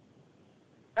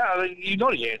 Yeah, you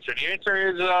know the answer. The answer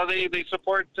is they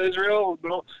support Israel.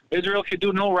 Israel can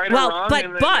do no right or wrong,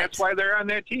 and that's why they're on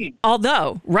that team.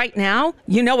 Although, right now,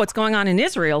 you know what's going on in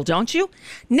Israel, don't you?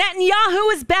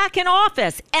 Netanyahu is back in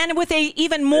office, and with a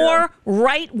even more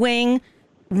right-wing,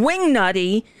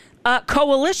 wingnutty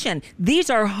coalition. These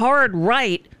are hard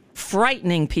right,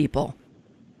 frightening people.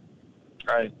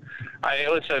 Right. I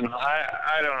don't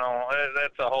know.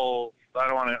 That's a whole. I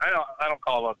don't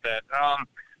call about that.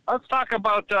 Let's talk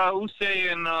about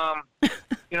Uche and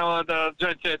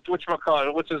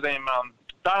whatchamacallit, what's his name?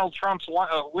 Donald Trump's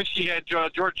wish he had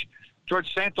George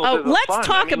Santos. Oh, let's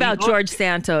talk about George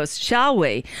Santos, shall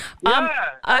we? Yeah,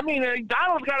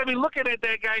 Donald's got to be looking at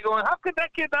that guy going, how could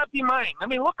that kid not be mine? I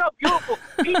mean, look how beautiful.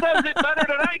 He does it better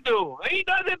than I do. He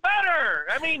does it better.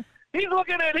 I mean, he's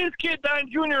looking at his kid, Don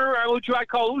Jr., which I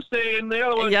call Uche, and the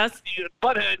other one, yes,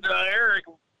 butthead, Eric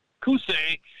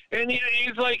Kuse, and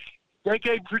he's like, that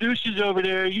guy produces over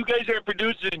there. You guys aren't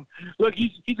producing. Look,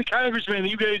 he's a congressman.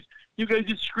 You guys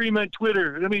just scream on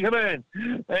Twitter. I mean, come on.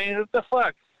 I mean, what the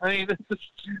fuck? I mean,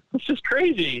 it's just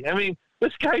crazy. I mean,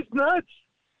 this guy's nuts.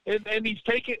 And he's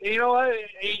taking,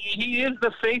 he is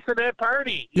the face of that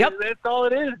party. Yep. That's all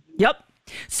it is. Yep.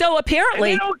 So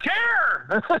apparently, and they don't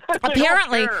care.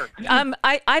 Apparently,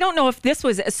 I don't know if this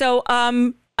was so.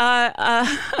 You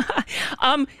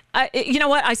know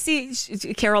what? I see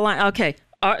Carolina. Okay.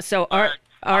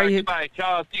 Are you? Bye.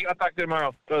 Ciao. I'll talk to you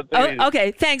tomorrow.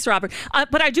 Okay. Thanks, Robert.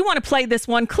 But I do want to play this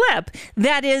one clip.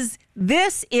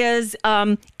 This is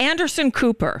Anderson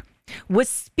Cooper was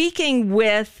speaking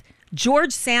with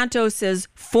George Santos's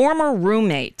former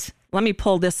roommate. Let me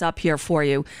pull this up here for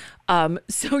you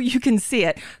so you can see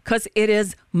it because it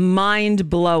is mind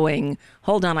blowing.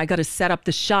 Hold on. I got to set up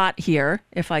the shot here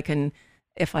if I can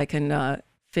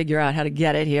figure out how to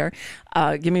get it here.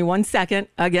 Give me 1 second.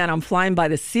 Again, I'm flying by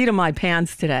the seat of my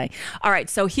pants today. All right,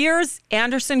 so here's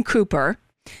Anderson Cooper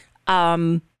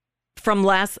from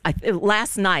last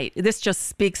night. This just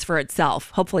speaks for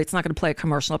itself. Hopefully it's not going to play a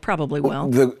commercial. It probably will.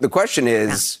 The question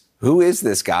is, who is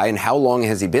this guy and how long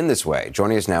has he been this way?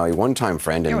 Joining us now, a one-time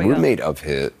friend and roommate of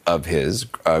his,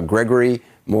 Gregory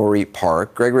Maury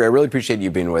Park. Gregory, I really appreciate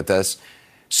you being with us.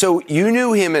 So you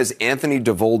knew him as Anthony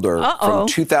DeVolder from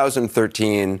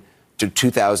 2013 to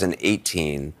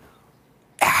 2018.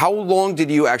 How long did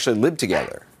you actually live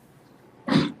together?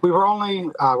 We were only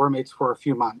roommates for a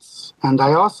few months. And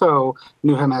I also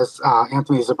knew him as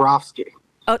Anthony Zabrowski.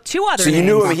 Oh, two other names. So you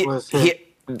knew him.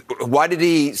 Why did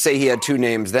he say he had two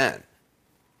names then?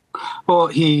 Well,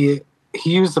 he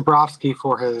used Zabrowski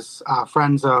for his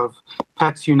Friends of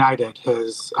Pets United,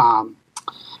 his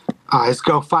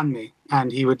GoFundMe.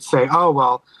 and he would say, "Oh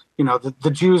well,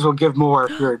 the Jews will give more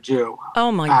if you're a Jew."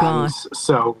 Oh my and God!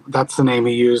 So that's the name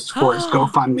he used for his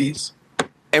GoFundMe's.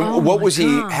 And what was he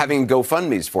having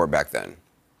GoFundMe's for back then?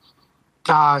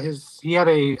 He had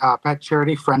a pet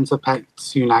charity, Friends of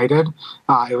Pets United.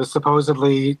 It was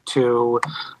supposedly to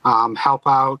help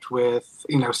out with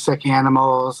sick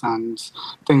animals and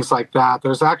things like that.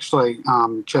 There's actually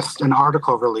just an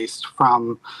article released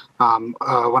from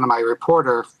one of my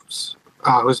reporters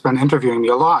who's been interviewing me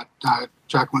a lot,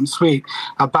 Jacqueline Sweet,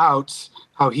 about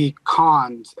how he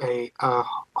conned a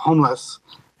homeless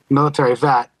military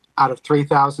vet out of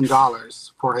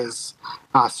 $3,000 for his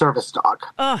service dog.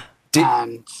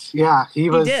 He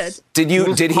was. Did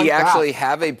he actually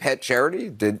have a pet charity?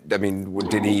 Did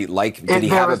he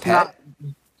have a pet?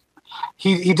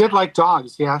 He did like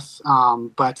dogs, yes,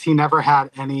 but he never had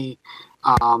any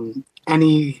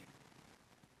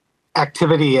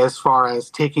activity as far as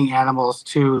taking animals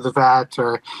to the vet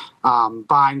or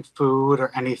buying food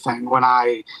or anything. When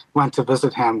I went to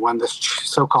visit him, when this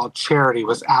so-called charity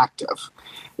was active,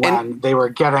 when they were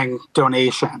getting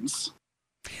donations.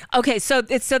 Okay, so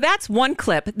that's one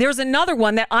clip. There's another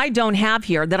one that I don't have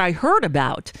here that I heard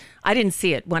about. I didn't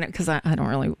see it because I don't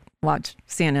really watch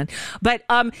CNN. But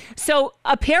so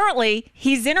apparently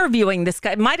he's interviewing this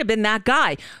guy. It might have been that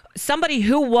guy, somebody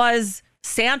who was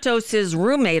Santos's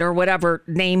roommate or whatever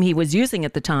name he was using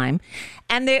at the time.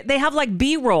 And they have like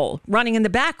B-roll running in the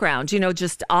background,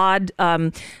 just odd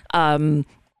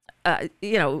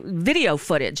video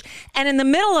footage. And in the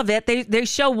middle of it, they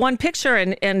show one picture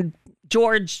and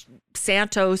George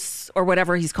Santos, or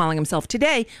whatever he's calling himself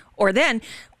today, or then,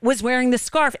 was wearing the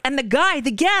scarf. And the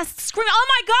guest screamed, "Oh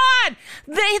my God,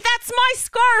 that's my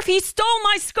scarf. He stole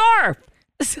my scarf."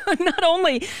 So not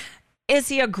only is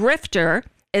he a grifter,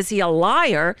 is he a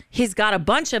liar, he's got a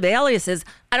bunch of aliases.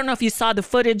 I don't know if you saw the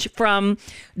footage from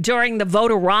during the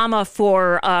vote-a-rama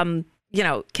for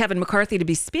Kevin McCarthy to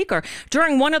be speaker.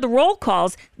 During one of the roll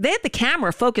calls, they had the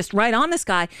camera focused right on this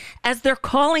guy as they're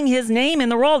calling his name in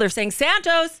the roll. They're saying,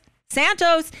 "Santos,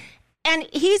 Santos." And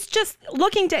he's just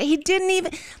he didn't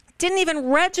even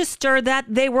register that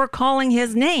they were calling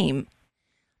his name.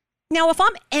 Now, if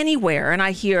I'm anywhere and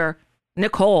I hear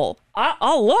Nicole,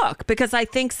 I'll look because I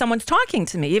think someone's talking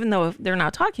to me, even though they're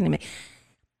not talking to me.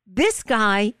 This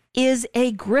guy is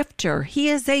a grifter. He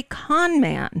is a con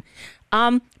man.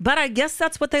 But I guess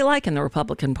that's what they like in the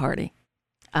Republican Party.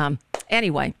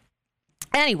 Anyway,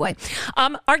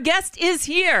 our guest is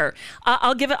here.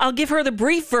 I'll give her the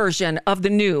brief version of the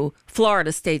new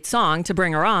Florida State song to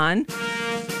bring her on.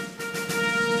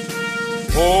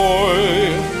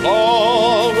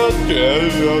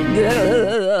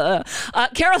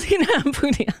 Carolina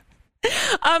Ampudia.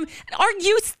 Are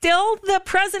you still the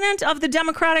president of the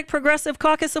Democratic Progressive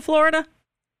Caucus of Florida?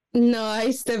 No,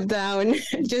 I stepped down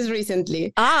just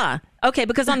recently. Okay,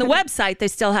 because on the website, they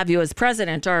still have you as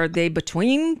president. Are they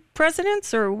between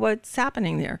presidents or what's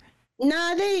happening there?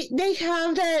 No, they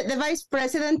have the vice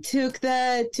president took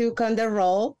on the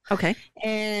role. Okay.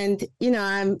 And,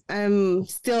 I'm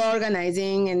still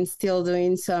organizing and still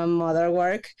doing some other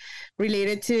work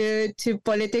related to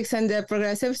politics and the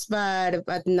progressives,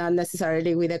 but not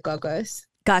necessarily with the caucus.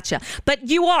 Gotcha. But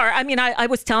you are, I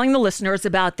was telling the listeners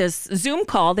about this Zoom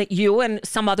call that you and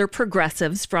some other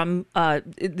progressives from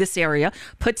this area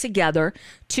put together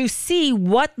to see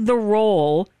what the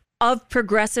role of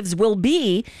progressives will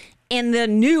be in the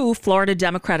new Florida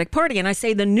Democratic Party. And I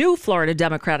say the new Florida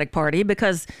Democratic Party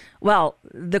because, well,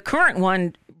 the current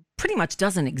one pretty much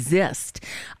doesn't exist.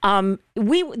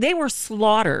 They were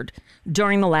slaughtered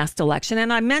during the last election.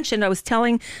 And I was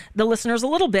telling the listeners a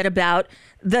little bit about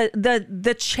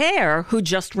the chair who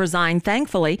just resigned,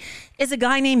 thankfully, is a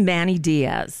guy named Manny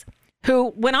Diaz,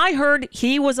 who, when I heard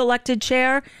he was elected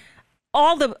chair,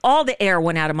 all the air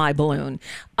went out of my balloon.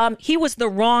 He was the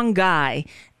wrong guy.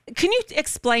 Can you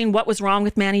explain what was wrong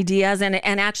with Manny Diaz and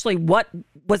actually what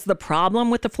was the problem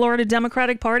with the Florida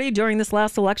Democratic Party during this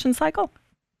last election cycle?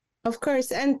 Of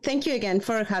course. And thank you again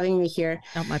for having me here.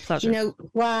 Oh, my pleasure.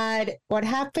 What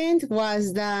happened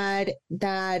was that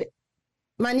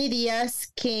Manny Diaz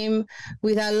came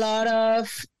with a lot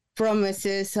of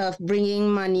promises of bringing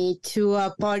money to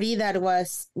a party that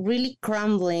was really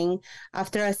crumbling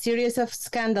after a series of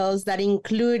scandals that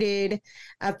included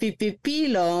a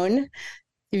PPP loan,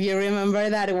 if you remember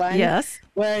that one. Yes.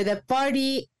 Where the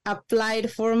party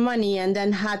applied for money and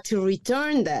then had to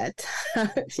return that,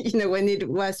 when it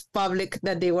was public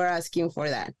that they were asking for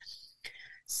that.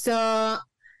 So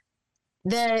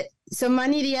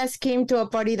Manny Diaz came to a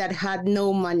party that had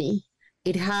no money.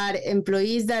 It had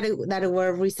employees that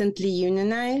were recently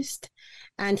unionized,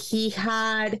 and he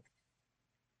had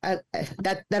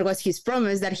that was his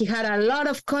promise, that he had a lot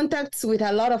of contacts with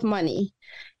a lot of money,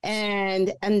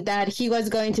 and that he was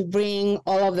going to bring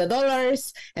all of the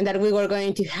dollars, and that we were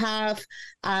going to have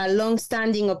a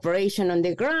long-standing operation on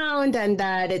the ground, and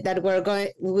that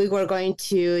we were going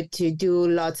to do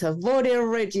lots of voter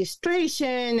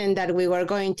registration, and that we were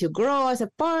going to grow as a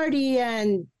party,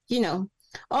 and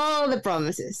all the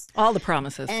promises.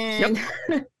 And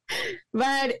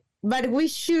but we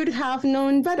should have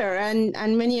known better,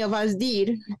 and many of us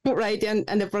did, right,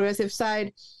 on the progressive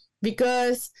side,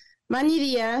 because Manny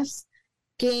Diaz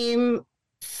came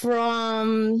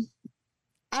from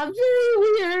a very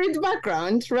weird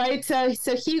background, right? So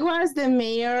he was the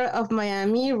mayor of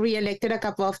Miami, reelected a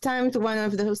couple of times. One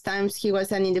of those times he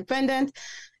was an independent.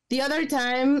 The other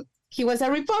time he was a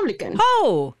Republican.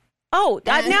 Now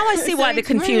I see why the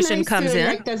confusion comes in.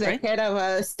 Elect as a head of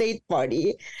a state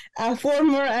party, a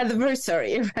former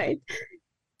adversary, right?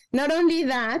 Not only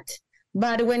that,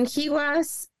 but when he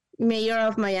was mayor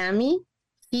of Miami,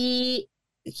 he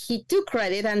took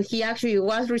credit, and he actually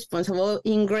was responsible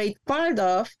in great part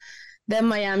of the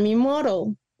Miami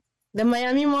model. The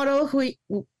Miami model, which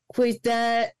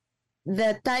the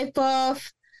type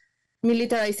of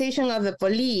militarization of the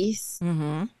police,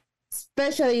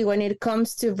 especially when it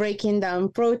comes to breaking down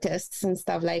protests and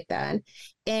stuff like that.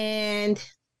 And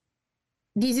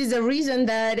this is the reason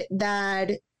that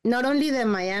not only the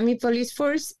Miami police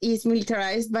force is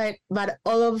militarized, but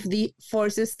all of the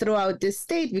forces throughout the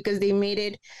state, because they made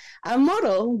it a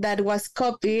model that was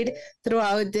copied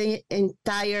throughout the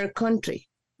entire country.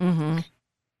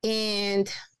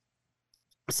 And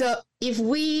so if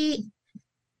we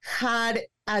had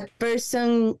a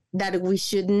person that we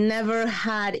should never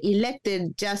had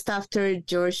elected just after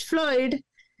George Floyd,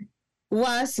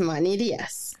 was Manny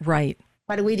Diaz. Right.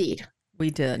 But we did. We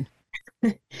did.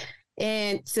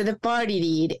 And so the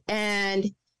party did.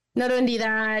 And not only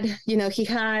that, he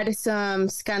had some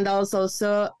scandals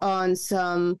also on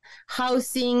some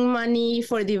housing money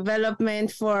for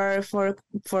development for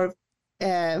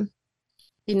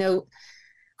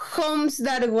homes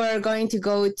that were going to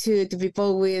go to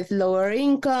people with lower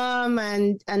income.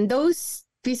 And those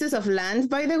pieces of land,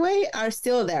 by the way, are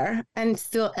still there and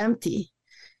still empty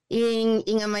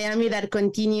in a Miami that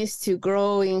continues to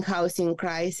grow in housing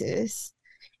crisis.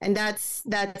 And that's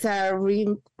a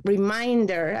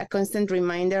reminder, a constant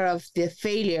reminder of the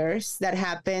failures that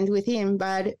happened with him.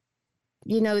 But,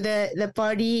 the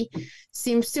party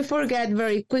seems to forget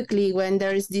very quickly when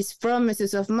there's these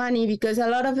promises of money, because a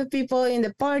lot of the people in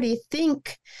the party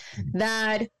think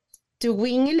that to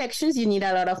win elections, you need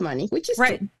a lot of money, which is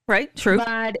true. Right, true.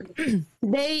 But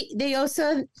they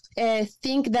also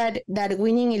think that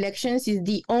winning elections is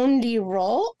the only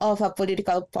role of a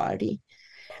political party.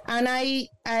 And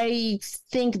I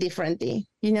think differently.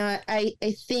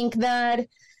 I think that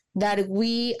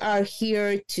we are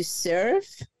here to serve,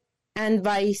 and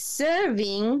by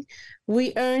serving,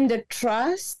 we earn the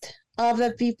trust of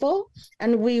the people,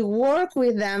 and we work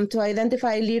with them to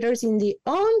identify leaders in the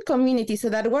own community, so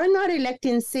that we're not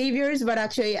electing saviors, but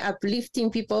actually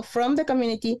uplifting people from the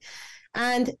community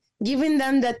and giving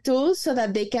them the tools so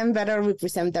that they can better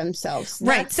represent themselves.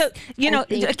 Right. So,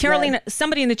 Carolina,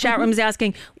 somebody in the chat room is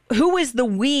asking, who is the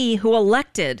we who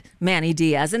elected Manny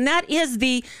Diaz? And that is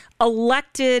the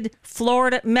elected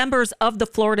Florida members of the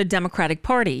Florida Democratic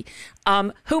Party,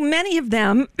 who many of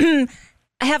them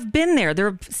have been there.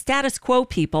 They're status quo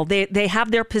people. They have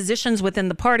their positions within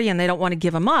the party and they don't want to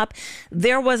give them up.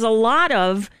 There was a lot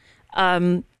of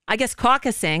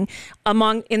caucusing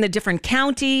in the different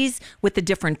counties with the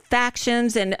different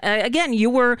factions. And again, you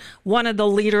were one of the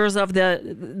leaders of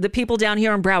the people down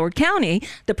here in Broward County,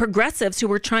 the progressives, who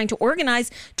were trying to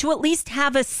organize to at least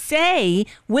have a say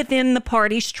within the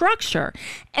party structure.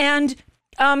 And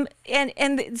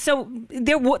so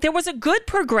there was a good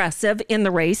progressive in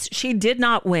the race. She did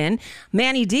not win.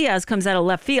 Manny Diaz comes out of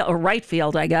left field, or right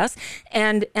field, I guess,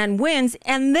 and wins.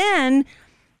 And then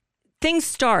things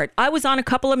start. I was on a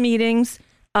couple of meetings,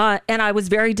 and I was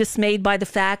very dismayed by the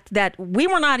fact that we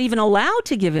were not even allowed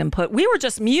to give input. We were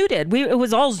just muted. It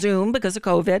was all Zoom because of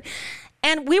COVID.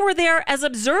 And we were there as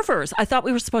observers. I thought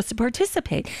we were supposed to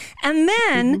participate. And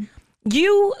then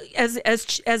you,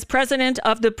 as president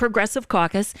of the Progressive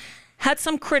Caucus, had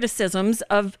some criticisms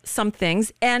of some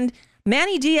things. And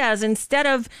Manny Diaz, instead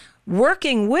of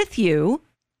working with you,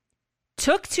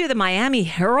 took to the Miami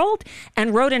Herald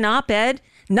and wrote an op-ed,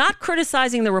 not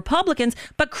criticizing the Republicans,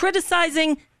 but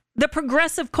criticizing the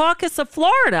Progressive Caucus of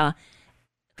Florida.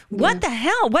 What the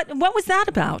hell? What was that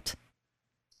about?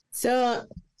 So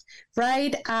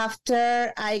right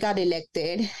after I got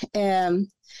elected,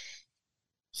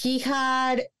 he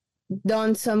had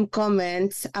done some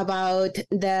comments about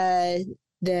the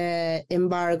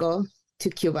embargo to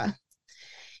Cuba.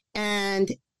 And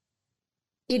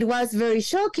it was very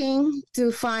shocking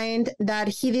to find that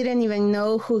he didn't even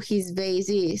know who his base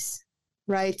is,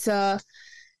 right? So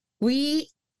we,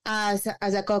 as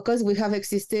a caucus, we have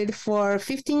existed for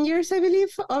 15 years, I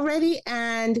believe, already,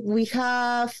 and we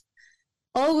have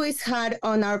always had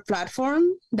on our platform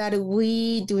that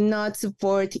we do not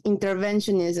support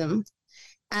interventionism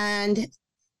and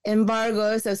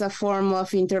embargoes as a form of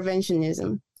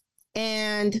interventionism.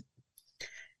 And,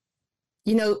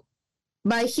 you know,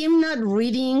 by him not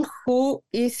reading who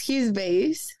is his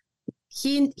base,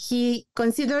 he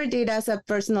considered it as a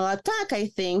personal attack, I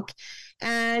think.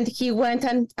 And he went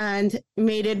and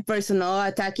made it personal,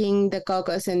 attacking the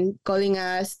caucus and calling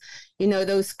us, you know,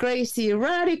 those crazy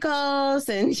radicals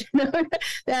and, you know,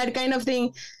 that kind of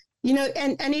thing. You know,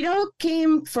 and it all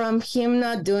came from him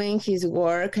not doing his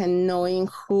work and knowing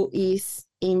who is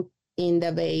in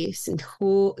the base and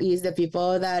who is the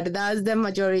people that does the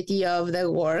majority of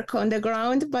the work on the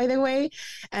ground, by the way,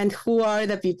 and who are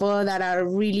the people that are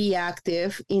really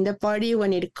active in the party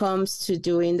when it comes to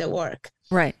doing the work.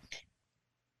 Right.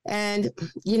 And,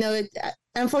 you know,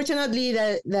 unfortunately,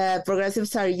 the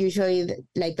progressives are usually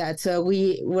like that. So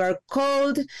we were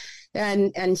called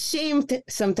and shamed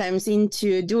sometimes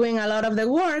into doing a lot of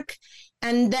the work.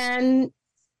 And then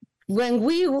when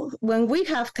we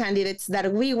have candidates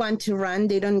that we want to run,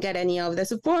 they don't get any of the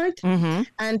support. Mm-hmm.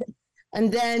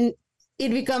 And then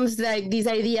it becomes like this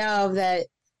idea of that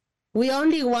we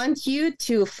only want you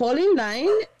to fall in line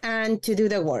and to do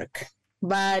the work,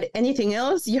 but anything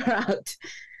else, you're out.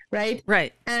 Right?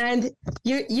 Right. And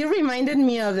you reminded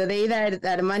me of the day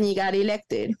that Manny got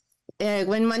elected.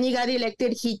 When Manny got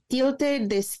elected, he tilted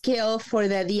the scale for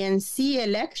the DNC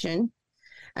election.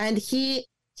 And he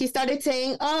started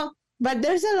saying, oh, but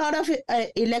there's a lot of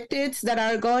elected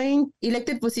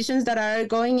positions that are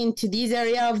going into this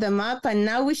area of the map. And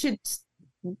now we should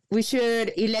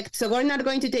elect. So we're not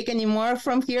going to take any more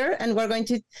from here, and we're going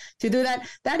to do that.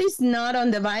 That is not on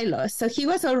the bylaws. So he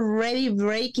was already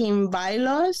breaking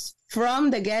bylaws from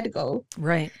the get-go.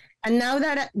 Right. And now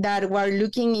that we're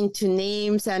looking into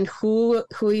names and who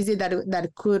is it that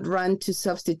could run to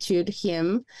substitute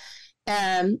him,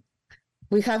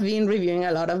 we have been reviewing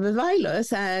a lot of the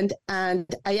bylaws, and I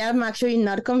am actually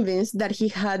not convinced that he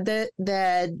had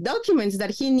the documents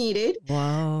that he needed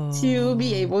to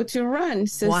be able to run.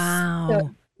 So,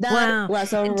 so that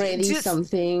was already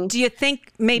something. Do you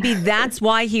think maybe that's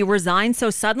why he resigned so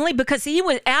suddenly? Because he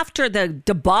was, after the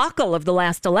debacle of the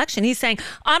last election, he's saying,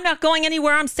 I'm not going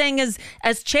anywhere, I'm staying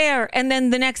as chair. And then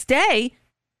the next day,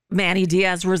 Manny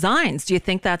Diaz resigns. Do you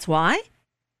think that's why?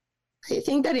 I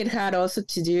think that it had also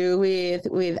to do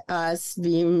with us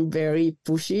being very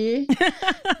pushy.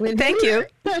 Thank you.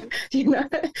 You know,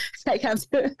 I have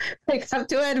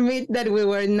to admit that we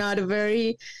were not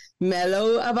very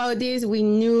mellow about this. We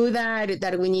knew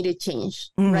that we needed change,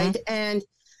 mm-hmm. right? And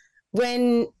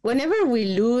whenever we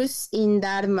lose in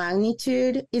that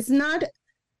magnitude, it's not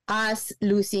us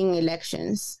losing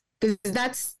elections.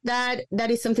 Because that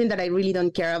is something that I really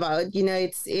don't care about. You know,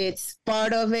 it's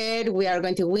part of it. We are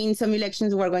going to win some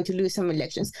elections. We're going to lose some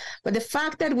elections. But the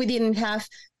fact that we didn't have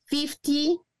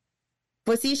 50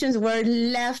 positions were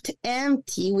left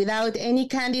empty without any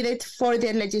candidate for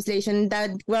the legislation, that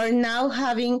we're now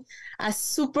having a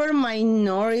super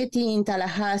minority in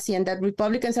Tallahassee, and that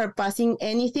Republicans are passing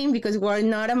anything because we're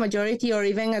not a majority or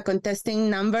even a contesting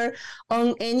number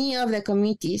on any of the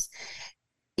committees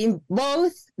in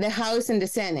both the House and the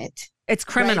Senate. It's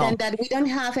criminal. Right? And that we don't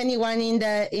have anyone in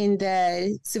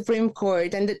the Supreme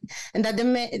Court, and that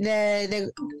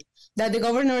the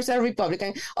governors are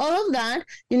Republican. All of that,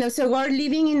 you know, so we're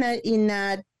living in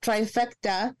a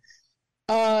trifecta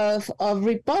of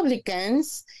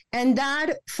Republicans, and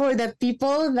that for the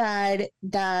people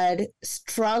that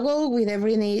struggle with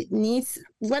every needs,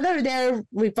 whether they're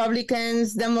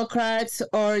Republicans, Democrats,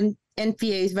 or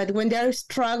NPAs, but when they're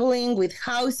struggling with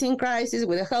housing crisis,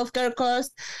 with the healthcare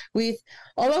cost, with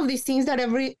all of these things that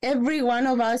every one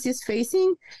of us is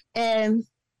facing,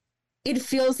 it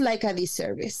feels like a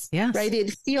disservice. Yes. Right?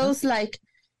 It feels like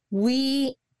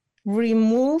we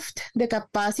removed the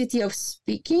capacity of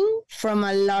speaking from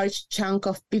a large chunk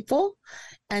of people,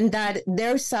 and that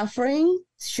their suffering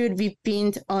should be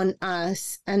pinned on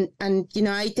us. And you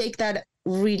know, I take that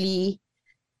really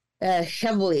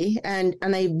heavily, and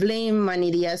I blame Manny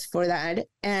Diaz for that.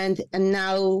 And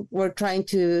now we're trying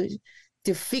to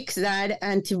fix that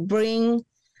and to bring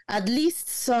at least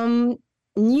some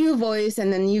new voice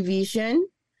and a new vision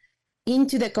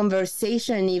into the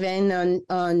conversation even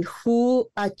on who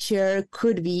a chair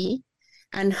could be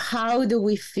and how do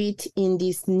we fit in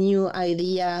this new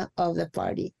idea of the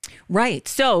party. Right.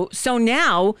 So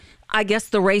now I guess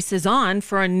the race is on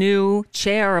for a new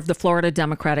chair of the Florida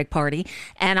Democratic Party.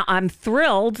 And I'm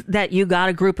thrilled that you got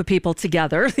a group of people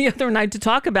together the other night to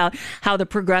talk about how the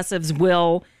progressives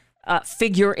will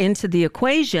figure into the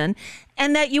equation,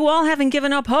 and that you all haven't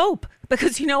given up hope.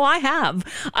 Because, I have.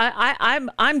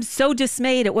 I'm so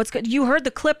dismayed at what's good. You heard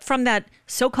the clip from that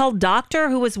so-called doctor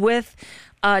who was with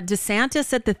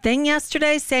DeSantis at the thing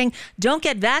yesterday saying, don't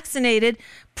get vaccinated,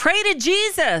 pray to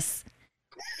Jesus.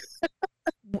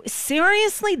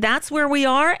 Seriously, that's where we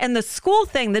are? And the school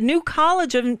thing, the new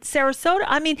college of Sarasota,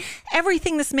 I mean,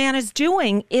 everything this man is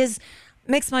doing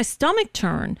makes my stomach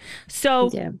turn. So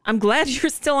I'm glad you're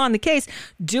still on the case.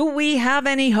 Do we have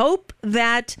any hope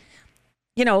that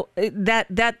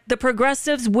that the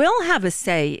progressives will have a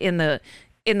say in the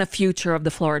future of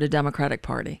the Florida Democratic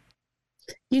Party?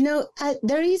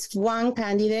 There is one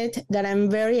candidate that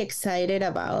I'm very excited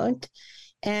about,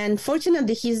 and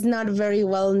fortunately, he's not very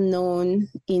well known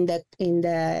in the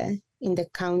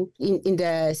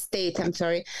state. I'm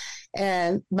sorry,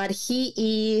 but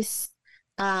he is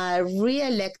a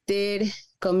re-elected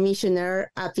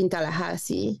commissioner up in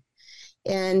Tallahassee,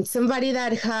 and somebody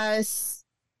that has,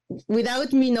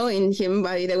 without me knowing him,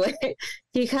 by the way,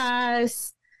 he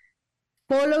has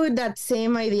followed that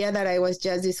same idea that I was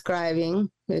just describing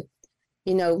with,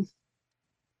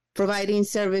 providing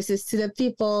services to the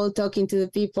people, talking to the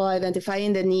people,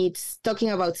 identifying the needs,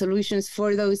 talking about solutions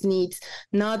for those needs,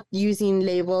 not using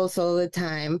labels all the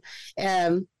time,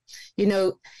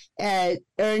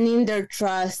 earning their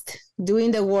trust,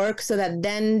 doing the work so that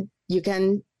then you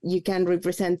can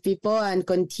represent people and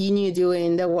continue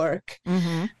doing the work,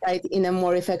 right, in a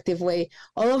more effective way.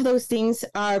 All of those things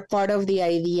are part of the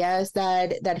ideas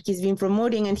that he's been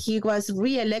promoting, and he was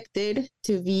re-elected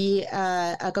to be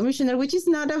a commissioner, which is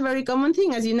not a very common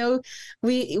thing. As you know,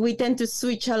 we tend to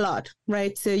switch a lot,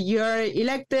 right? So you're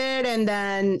elected, and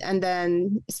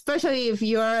then especially if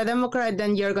you're a Democrat,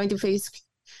 then you're going to face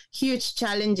huge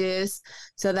challenges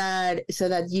so that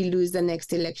you lose the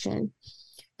next election.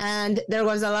 And there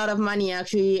was a lot of money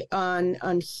actually on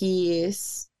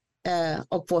his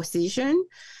opposition,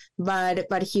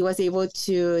 but he was able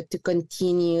to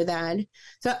continue that.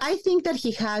 So I think that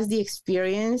he has the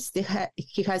experience.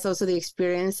 He has also the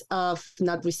experience of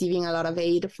not receiving a lot of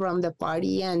aid from the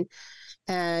party and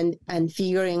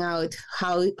figuring out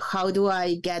how do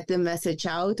I get the message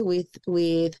out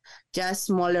with just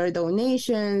smaller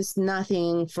donations,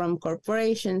 nothing from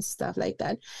corporations, stuff like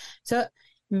that. So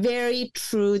very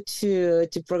true to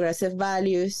progressive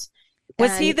values.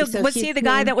 Was he the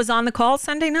guy that was on the call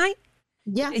Sunday night?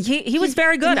 Yeah, he was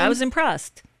very good. I was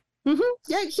impressed. Mm-hmm.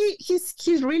 Yeah,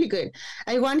 he's really good.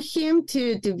 I want him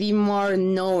to be more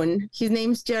known. His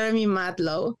name's Jeremy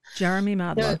Madlow. Jeremy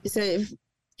Madlow. So if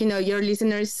your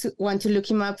listeners want to look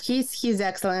him up, he's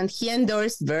excellent. He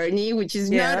endorsed Bernie, which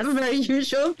is not a very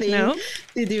usual thing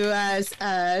to do as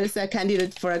a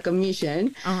candidate for a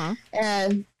commission.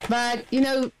 But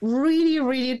really,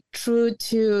 really true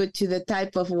to the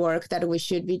type of work that we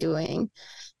should be doing,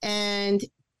 and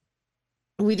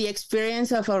with the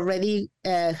experience of already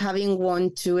having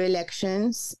won 2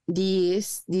 elections,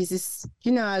 this is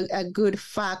a good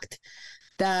fact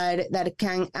that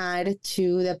can add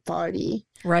to the party.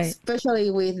 Right. Especially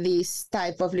with this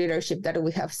type of leadership that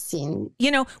we have seen.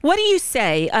 What do you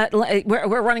say?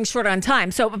 We're running short on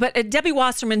time. But Debbie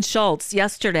Wasserman Schultz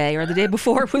yesterday or the day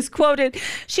before was quoted.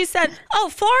 She said, "Oh,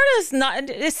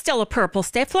 Florida's still a purple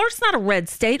state. Florida's not a red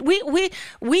state.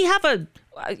 We have a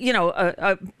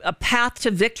path to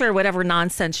victory," or whatever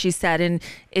nonsense she said in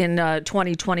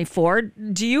 2024.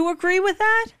 Do you agree with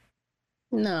that?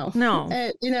 No.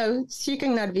 She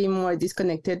cannot be more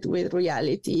disconnected with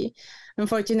reality,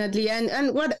 unfortunately.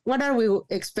 And what are we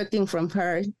expecting from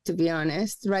her, to be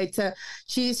honest, right? So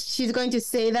she's going to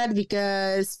say that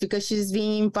because she's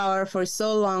been in power for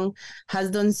so long,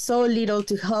 has done so little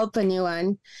to help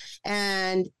anyone,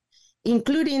 and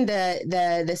including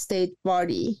the state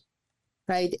party.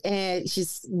 Right, and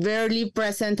she's barely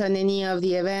present on any of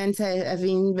the events. I've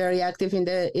been very active in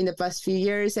the past few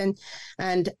years, and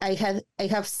I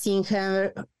have seen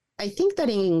her. I think that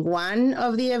in one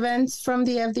of the events from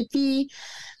the FDP,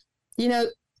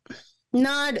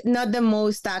 not the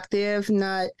most active,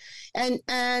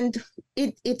 and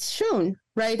it's shown,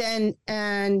 right,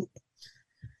 and.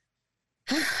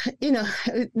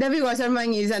 Debbie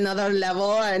Wasserman is another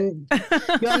level, and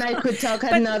you and I could talk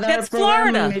another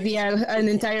program, maybe an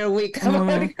entire week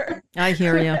about her. I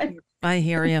hear you. I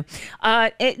hear you.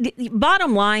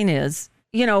 Bottom line is,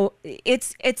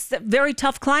 it's a very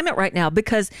tough climate right now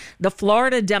because the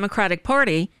Florida Democratic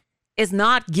Party is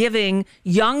not giving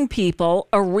young people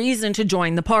a reason to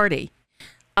join the party.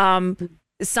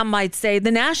 Some might say the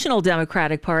National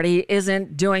Democratic Party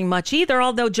isn't doing much either,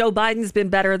 although Joe Biden's been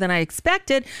better than I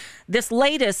expected. This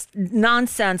latest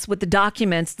nonsense with the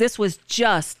documents, this was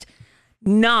just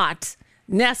not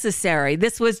necessary.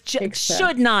 This was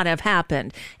should not have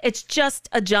happened. It's just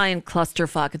a giant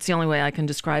clusterfuck. It's the only way I can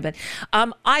describe it.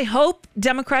 I hope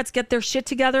Democrats get their shit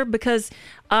together because,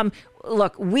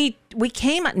 look, we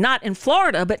came, not in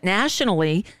Florida, but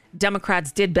nationally,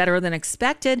 Democrats did better than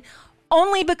expected.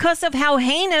 Only because of how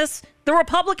heinous the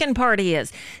Republican Party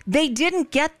is. They didn't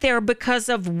get there because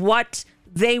of what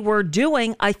they were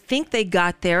doing. I think they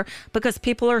got there because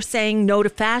people are saying no to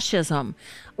fascism,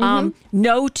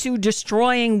 no to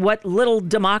destroying what little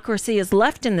democracy is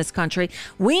left in this country.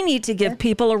 We need to give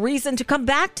people a reason to come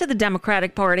back to the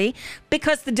Democratic Party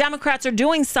because the Democrats are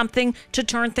doing something to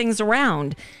turn things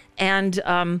around. And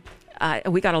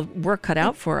we got a work cut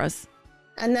out for us.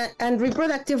 And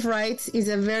reproductive rights is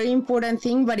a very important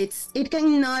thing, but it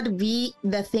cannot be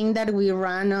the thing that we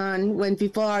run on when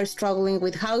people are struggling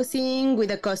with housing, with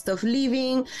the cost of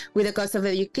living, with the cost of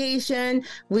education,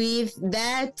 with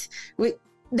debt.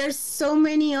 There's so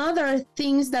many other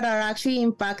things that are actually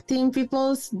impacting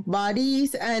people's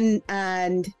bodies and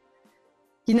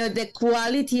the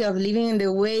quality of living and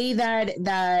the way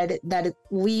that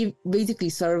we basically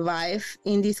survive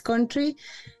in this country.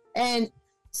 And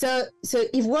So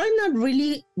if we're not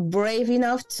really brave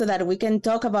enough so that we can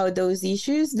talk about those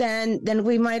issues, then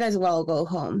we might as well go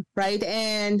home, right?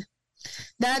 And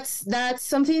that's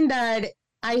something that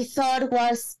I thought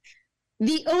was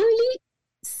the only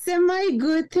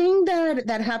semi-good thing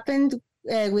that happened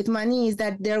with money is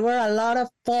that there were a lot of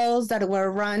polls that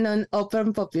were run on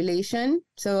open population,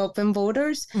 so open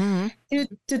voters,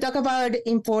 to talk about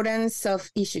importance of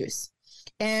issues.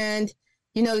 And,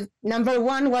 number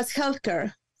one was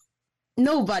healthcare.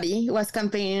 Nobody was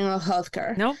campaigning on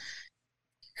healthcare. No.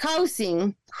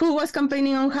 Housing. Who was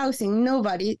campaigning on housing?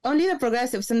 Nobody. Only the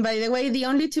progressives. And by the way, the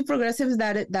only two progressives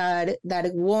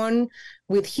that won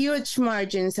with huge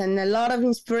margins and a lot of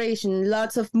inspiration,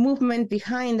 lots of movement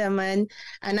behind them, and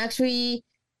actually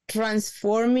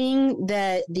transforming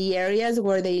the areas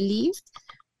where they lived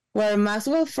were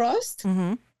Maxwell Frost,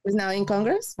 who's now in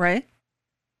Congress, right,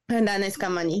 and Anna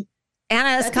Eskamani.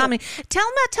 Anna Eskamani. Tell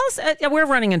us, we're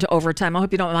running into overtime. I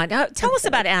hope you don't mind. Tell us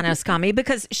about Anna Eskamani,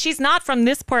 because she's not from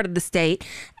this part of the state,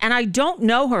 and I don't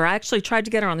know her. I actually tried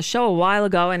to get her on the show a while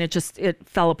ago, and it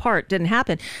fell apart. Didn't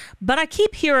happen. But I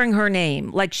keep hearing her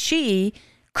name. Like, she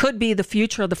could be the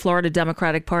future of the Florida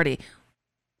Democratic Party.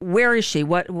 Where is she?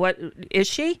 What is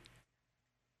she?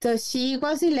 So she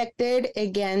was elected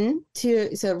again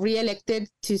re-elected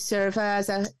to serve as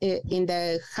in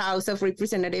the House of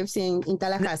Representatives in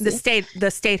Tallahassee.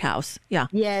 The state house, yeah.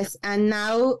 Yes, and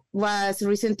now was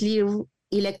recently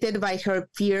elected by her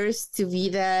peers to be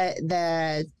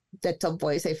the top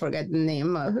voice. I forget the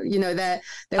name of, the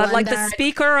one like the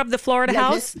Speaker of the Florida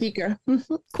House. The Speaker,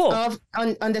 cool.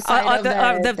 On the side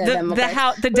of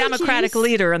the Democratic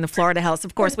leader in the Florida House.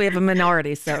 Of course, we have a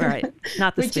minority, so right,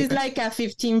 not the which Speaker. Is like a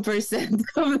 15%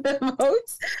 of the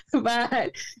votes.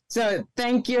 But so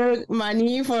thank you,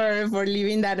 Manny, for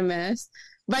leaving that mess.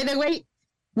 By the way,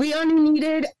 we only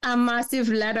needed a massive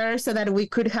letter so that we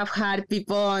could have had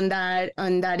people on that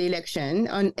election,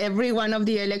 on every one of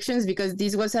the elections, because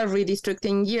this was a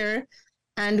redistricting year.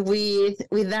 And with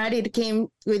that, it came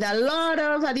with a lot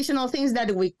of additional things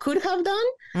that we could have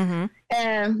done,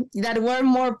 that were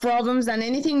more problems than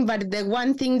anything. But the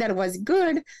one thing that was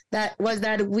good,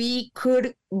 that we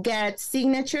could get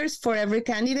signatures for every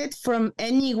candidate from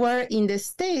anywhere in the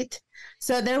state.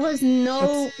 So there was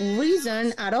no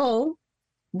reason at all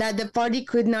that the party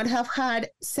could not have had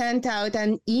sent out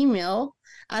an email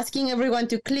asking everyone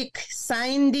to click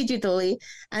sign digitally,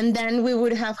 and then we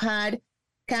would have had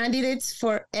candidates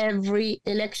for every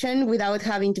election without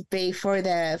having to pay for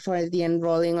the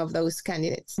enrolling of those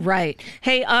candidates. Right.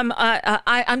 Hey,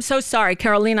 I'm so sorry,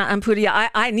 Carolina Ampudia.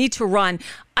 I need to run.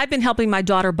 I've been helping my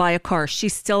daughter buy a car.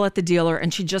 She's still at the dealer,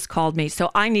 and she just called me. So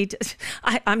I need to.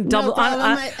 I'm double. No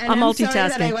problem. I'm multitasking. Sorry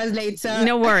that I was late. So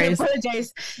no worries. I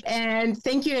apologize. And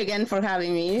thank you again for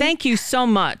having me. Thank you so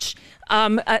much.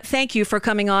 Thank you for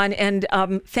coming on, and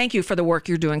thank you for the work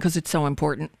you're doing, because it's so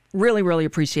important. Really, really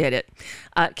appreciate it.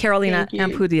 Carolina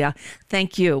Ampudia,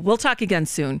 thank you. We'll talk again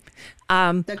soon.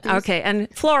 Okay, and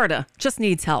Florida just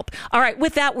needs help. All right,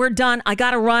 with that, we're done. I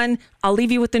got to run. I'll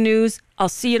leave you with the news. I'll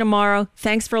see you tomorrow.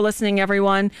 Thanks for listening,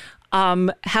 everyone.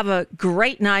 Have a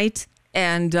great night,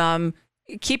 And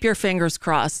keep your fingers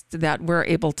crossed that we're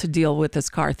able to deal with this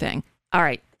car thing. All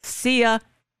right. See ya.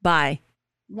 Bye.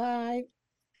 Bye.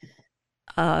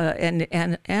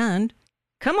 And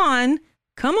come on.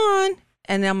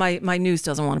 And now my news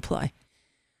doesn't want to play.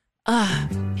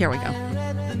 Here we go.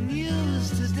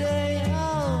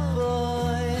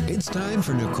 It's time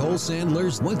for Nicole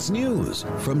Sandler's What's News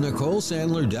from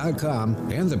NicoleSandler.com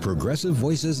and the Progressive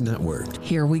Voices Network.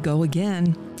 Here we go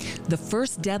again. The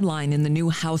first deadline in the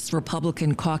new House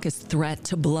Republican caucus threat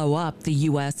to blow up the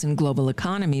U.S. and global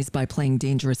economies by playing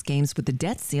dangerous games with the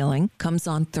debt ceiling comes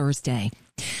on Thursday.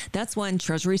 That's when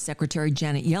Treasury Secretary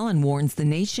Janet Yellen warns the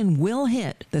nation will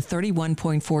hit the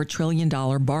 $31.4 trillion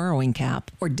borrowing cap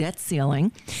or debt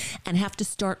ceiling and have to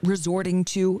start resorting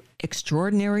to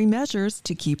extraordinary measures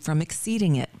to keep from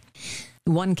exceeding it.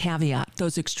 One caveat,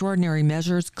 those extraordinary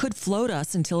measures could float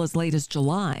us until as late as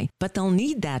July, but they'll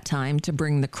need that time to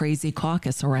bring the crazy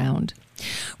caucus around.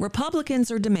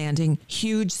 Republicans are demanding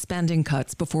huge spending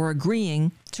cuts before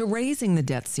agreeing to raising the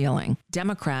debt ceiling.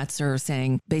 Democrats are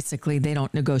saying basically they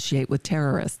don't negotiate with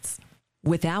terrorists.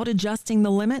 Without adjusting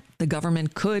the limit, the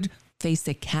government could face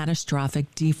a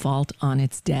catastrophic default on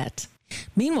its debt.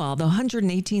 Meanwhile, the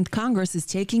 118th Congress is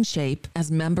taking shape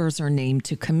as members are named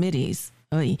to committees.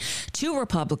 Two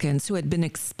Republicans who had been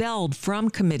expelled from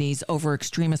committees over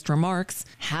extremist remarks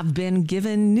have been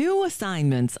given new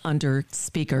assignments under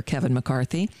Speaker Kevin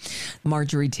McCarthy,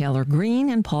 Marjorie Taylor Greene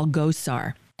and Paul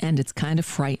Gosar. And it's kind of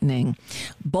frightening.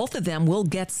 Both of them will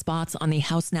get spots on the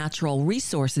House Natural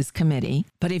Resources Committee.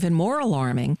 But even more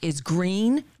alarming is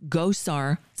Greene,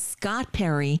 Gosar, Scott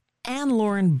Perry, and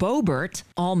Lauren Boebert,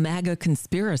 all MAGA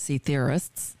conspiracy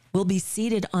theorists, will be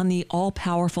seated on the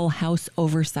all-powerful House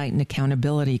Oversight and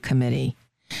Accountability Committee.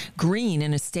 Greene,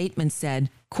 in a statement, said,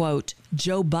 quote,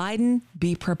 "Joe Biden,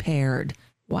 be prepared."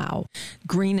 Wow.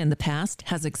 Greene in the past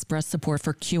has expressed support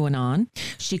for QAnon.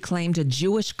 She claimed a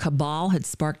Jewish cabal had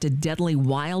sparked a deadly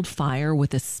wildfire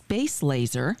with a space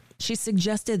laser. She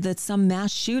suggested that some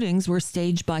mass shootings were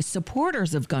staged by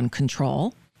supporters of gun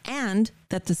control and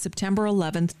that the September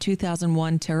 11th,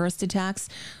 2001 terrorist attacks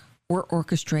were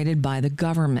orchestrated by the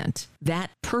government.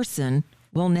 That person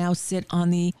will now sit on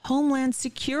the Homeland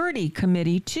Security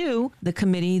Committee, too, the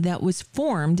committee that was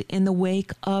formed in the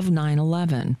wake of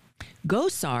 9/11.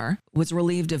 Gosar was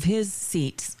relieved of his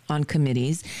seats on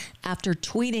committees after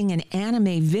tweeting an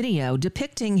anime video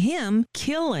depicting him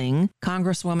killing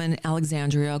Congresswoman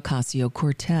Alexandria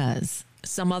Ocasio-Cortez.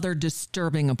 Some other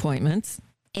disturbing appointments.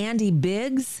 Andy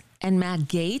Biggs and Matt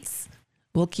Gaetz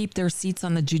will keep their seats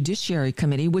on the Judiciary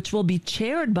Committee, which will be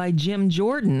chaired by Jim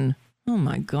Jordan. Oh,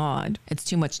 my God. It's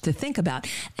too much to think about.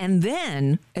 And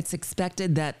then it's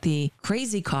expected that the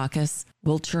Crazy Caucus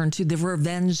will turn to the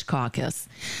Revenge Caucus.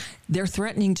 They're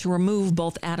threatening to remove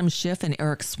both Adam Schiff and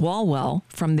Eric Swalwell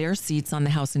from their seats on the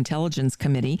House Intelligence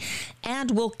Committee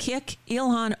and will kick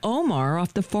Ilhan Omar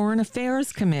off the Foreign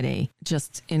Affairs Committee.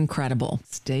 Just incredible.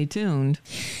 Stay tuned.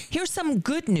 Here's some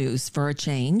good news for a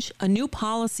change. A new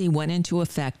policy went into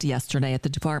effect yesterday at the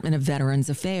Department of Veterans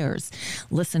Affairs.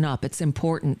 Listen up, it's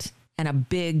important. And a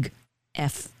big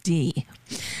FD.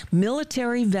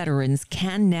 Military veterans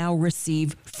can now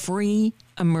receive free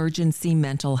emergency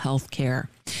mental health care.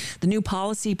 The new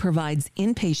policy provides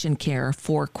inpatient care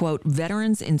for, quote,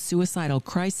 veterans in suicidal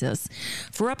crisis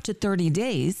for up to 30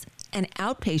 days and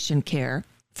outpatient care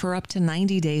for up to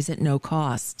 90 days at no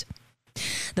cost.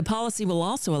 The policy will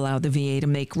also allow the VA to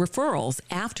make referrals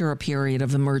after a period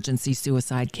of emergency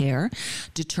suicide care,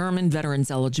 determine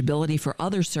veterans' eligibility for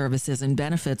other services and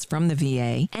benefits from the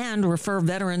VA, and refer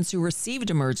veterans who received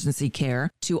emergency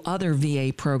care to other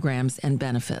VA programs and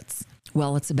benefits.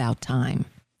 Well, it's about time.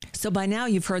 So by now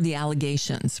you've heard the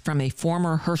allegations from a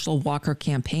former Herschel Walker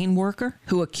campaign worker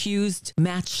who accused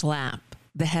Matt Schlapp,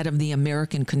 the head of the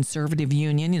American Conservative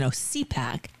Union,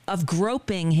 CPAC, of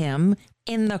groping him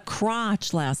in the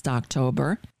crotch last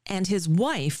October, and his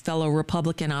wife, fellow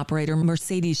Republican operator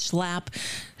Mercedes Schlapp,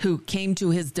 who came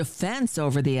to his defense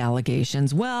over the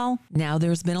allegations. Well, now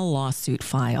there's been a lawsuit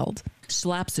filed.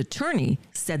 Schlapp's attorney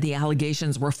said the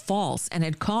allegations were false and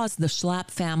had caused the Schlapp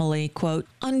family, quote,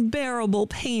 unbearable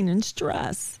pain and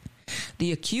stress.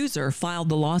 The accuser filed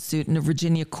the lawsuit in a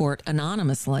Virginia court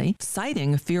anonymously,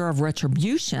 citing a fear of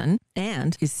retribution,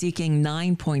 and is seeking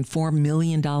 $9.4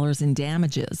 million in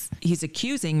damages. He's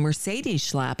accusing Mercedes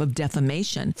Schlapp of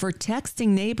defamation for texting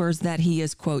neighbors that he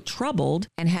is, quote, troubled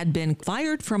and had been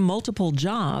fired from multiple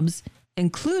jobs,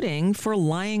 including for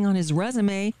lying on his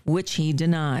resume, which he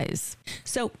denies.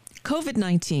 So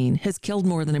COVID-19 has killed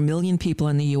more than 1 million people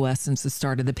in the U.S. since the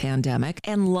start of the pandemic,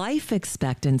 and life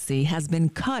expectancy has been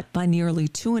cut by nearly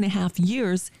 2.5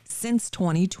 years since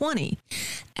 2020.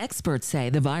 Experts say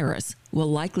the virus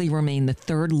will likely remain the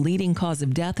third leading cause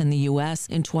of death in the U.S.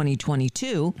 in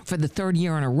 2022 for the third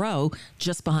year in a row,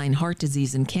 just behind heart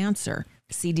disease and cancer.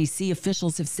 CDC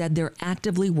officials have said they're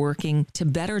actively working to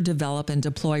better develop and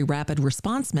deploy rapid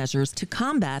response measures to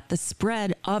combat the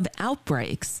spread of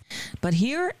outbreaks. But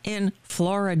here in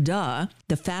Floriduh,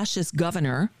 the fascist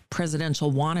governor,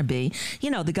 presidential wannabe,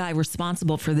 the guy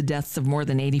responsible for the deaths of more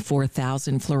than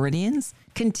 84,000 Floridians,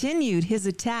 continued his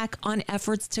attack on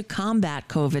efforts to combat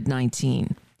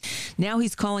COVID-19. Now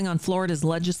he's calling on Florida's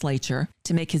legislature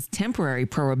to make his temporary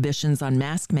prohibitions on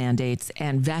mask mandates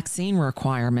and vaccine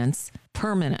requirements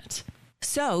permanent.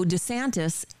 So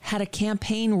DeSantis had a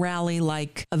campaign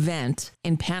rally-like event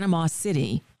in Panama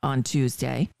City on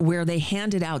Tuesday, where they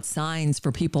handed out signs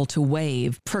for people to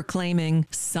wave, proclaiming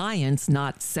science,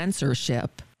 not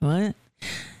censorship. What?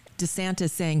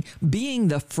 DeSantis saying, being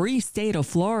the free state of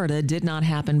Florida did not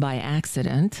happen by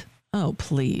accident. Oh,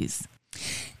 please.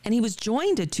 And he was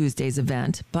joined at Tuesday's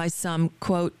event by some,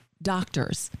 quote,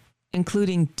 doctors,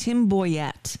 including Tim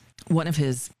Boyette, one of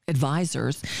his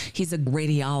advisors. He's a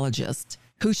radiologist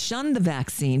who shunned the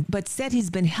vaccine, but said he's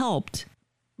been helped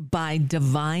by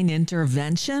divine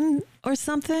intervention or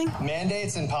something.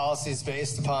 Mandates and policies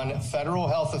based upon federal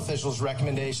health officials'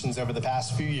 recommendations over the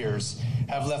past few years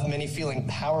have left many feeling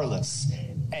powerless,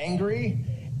 angry,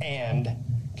 and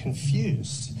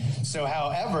confused. So,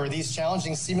 however, these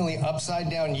challenging, seemingly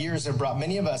upside-down years have brought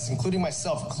many of us, including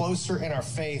myself, closer in our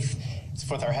faith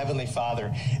with our Heavenly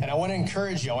Father. And I want to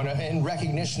encourage you, in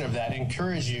recognition of that,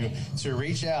 encourage you to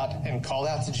reach out and call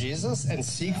out to Jesus and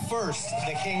seek first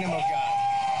the kingdom of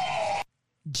God.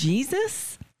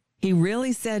 Jesus? He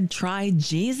really said try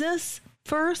Jesus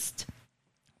first?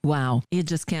 Wow, you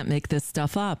just can't make this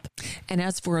stuff up. And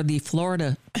as for the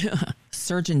Florida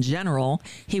Surgeon General,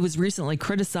 he was recently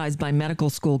criticized by medical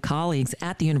school colleagues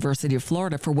at the University of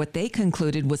Florida for what they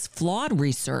concluded was flawed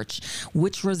research,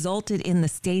 which resulted in the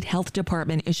state health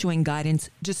department issuing guidance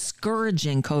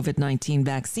discouraging COVID-19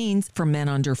 vaccines for men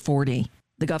under 40.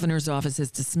 The governor's office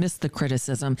has dismissed the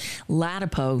criticism.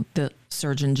 Latipo, the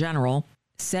Surgeon General,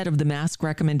 said of the mask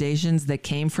recommendations that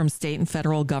came from state and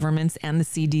federal governments and the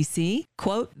CDC,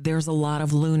 quote, there's a lot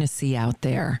of lunacy out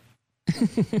there.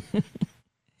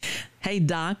 Hey,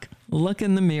 Doc, look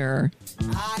in the mirror.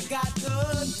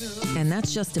 And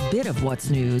that's just a bit of what's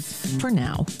news for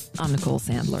now. I'm Nicole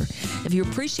Sandler. If you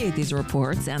appreciate these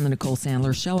reports and the Nicole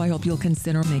Sandler Show, I hope you'll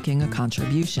consider making a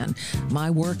contribution. My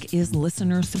work is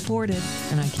listener supported,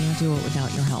 and I can't do it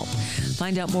without your help.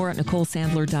 Find out more at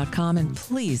NicoleSandler.com, and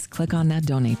please click on that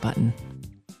donate button.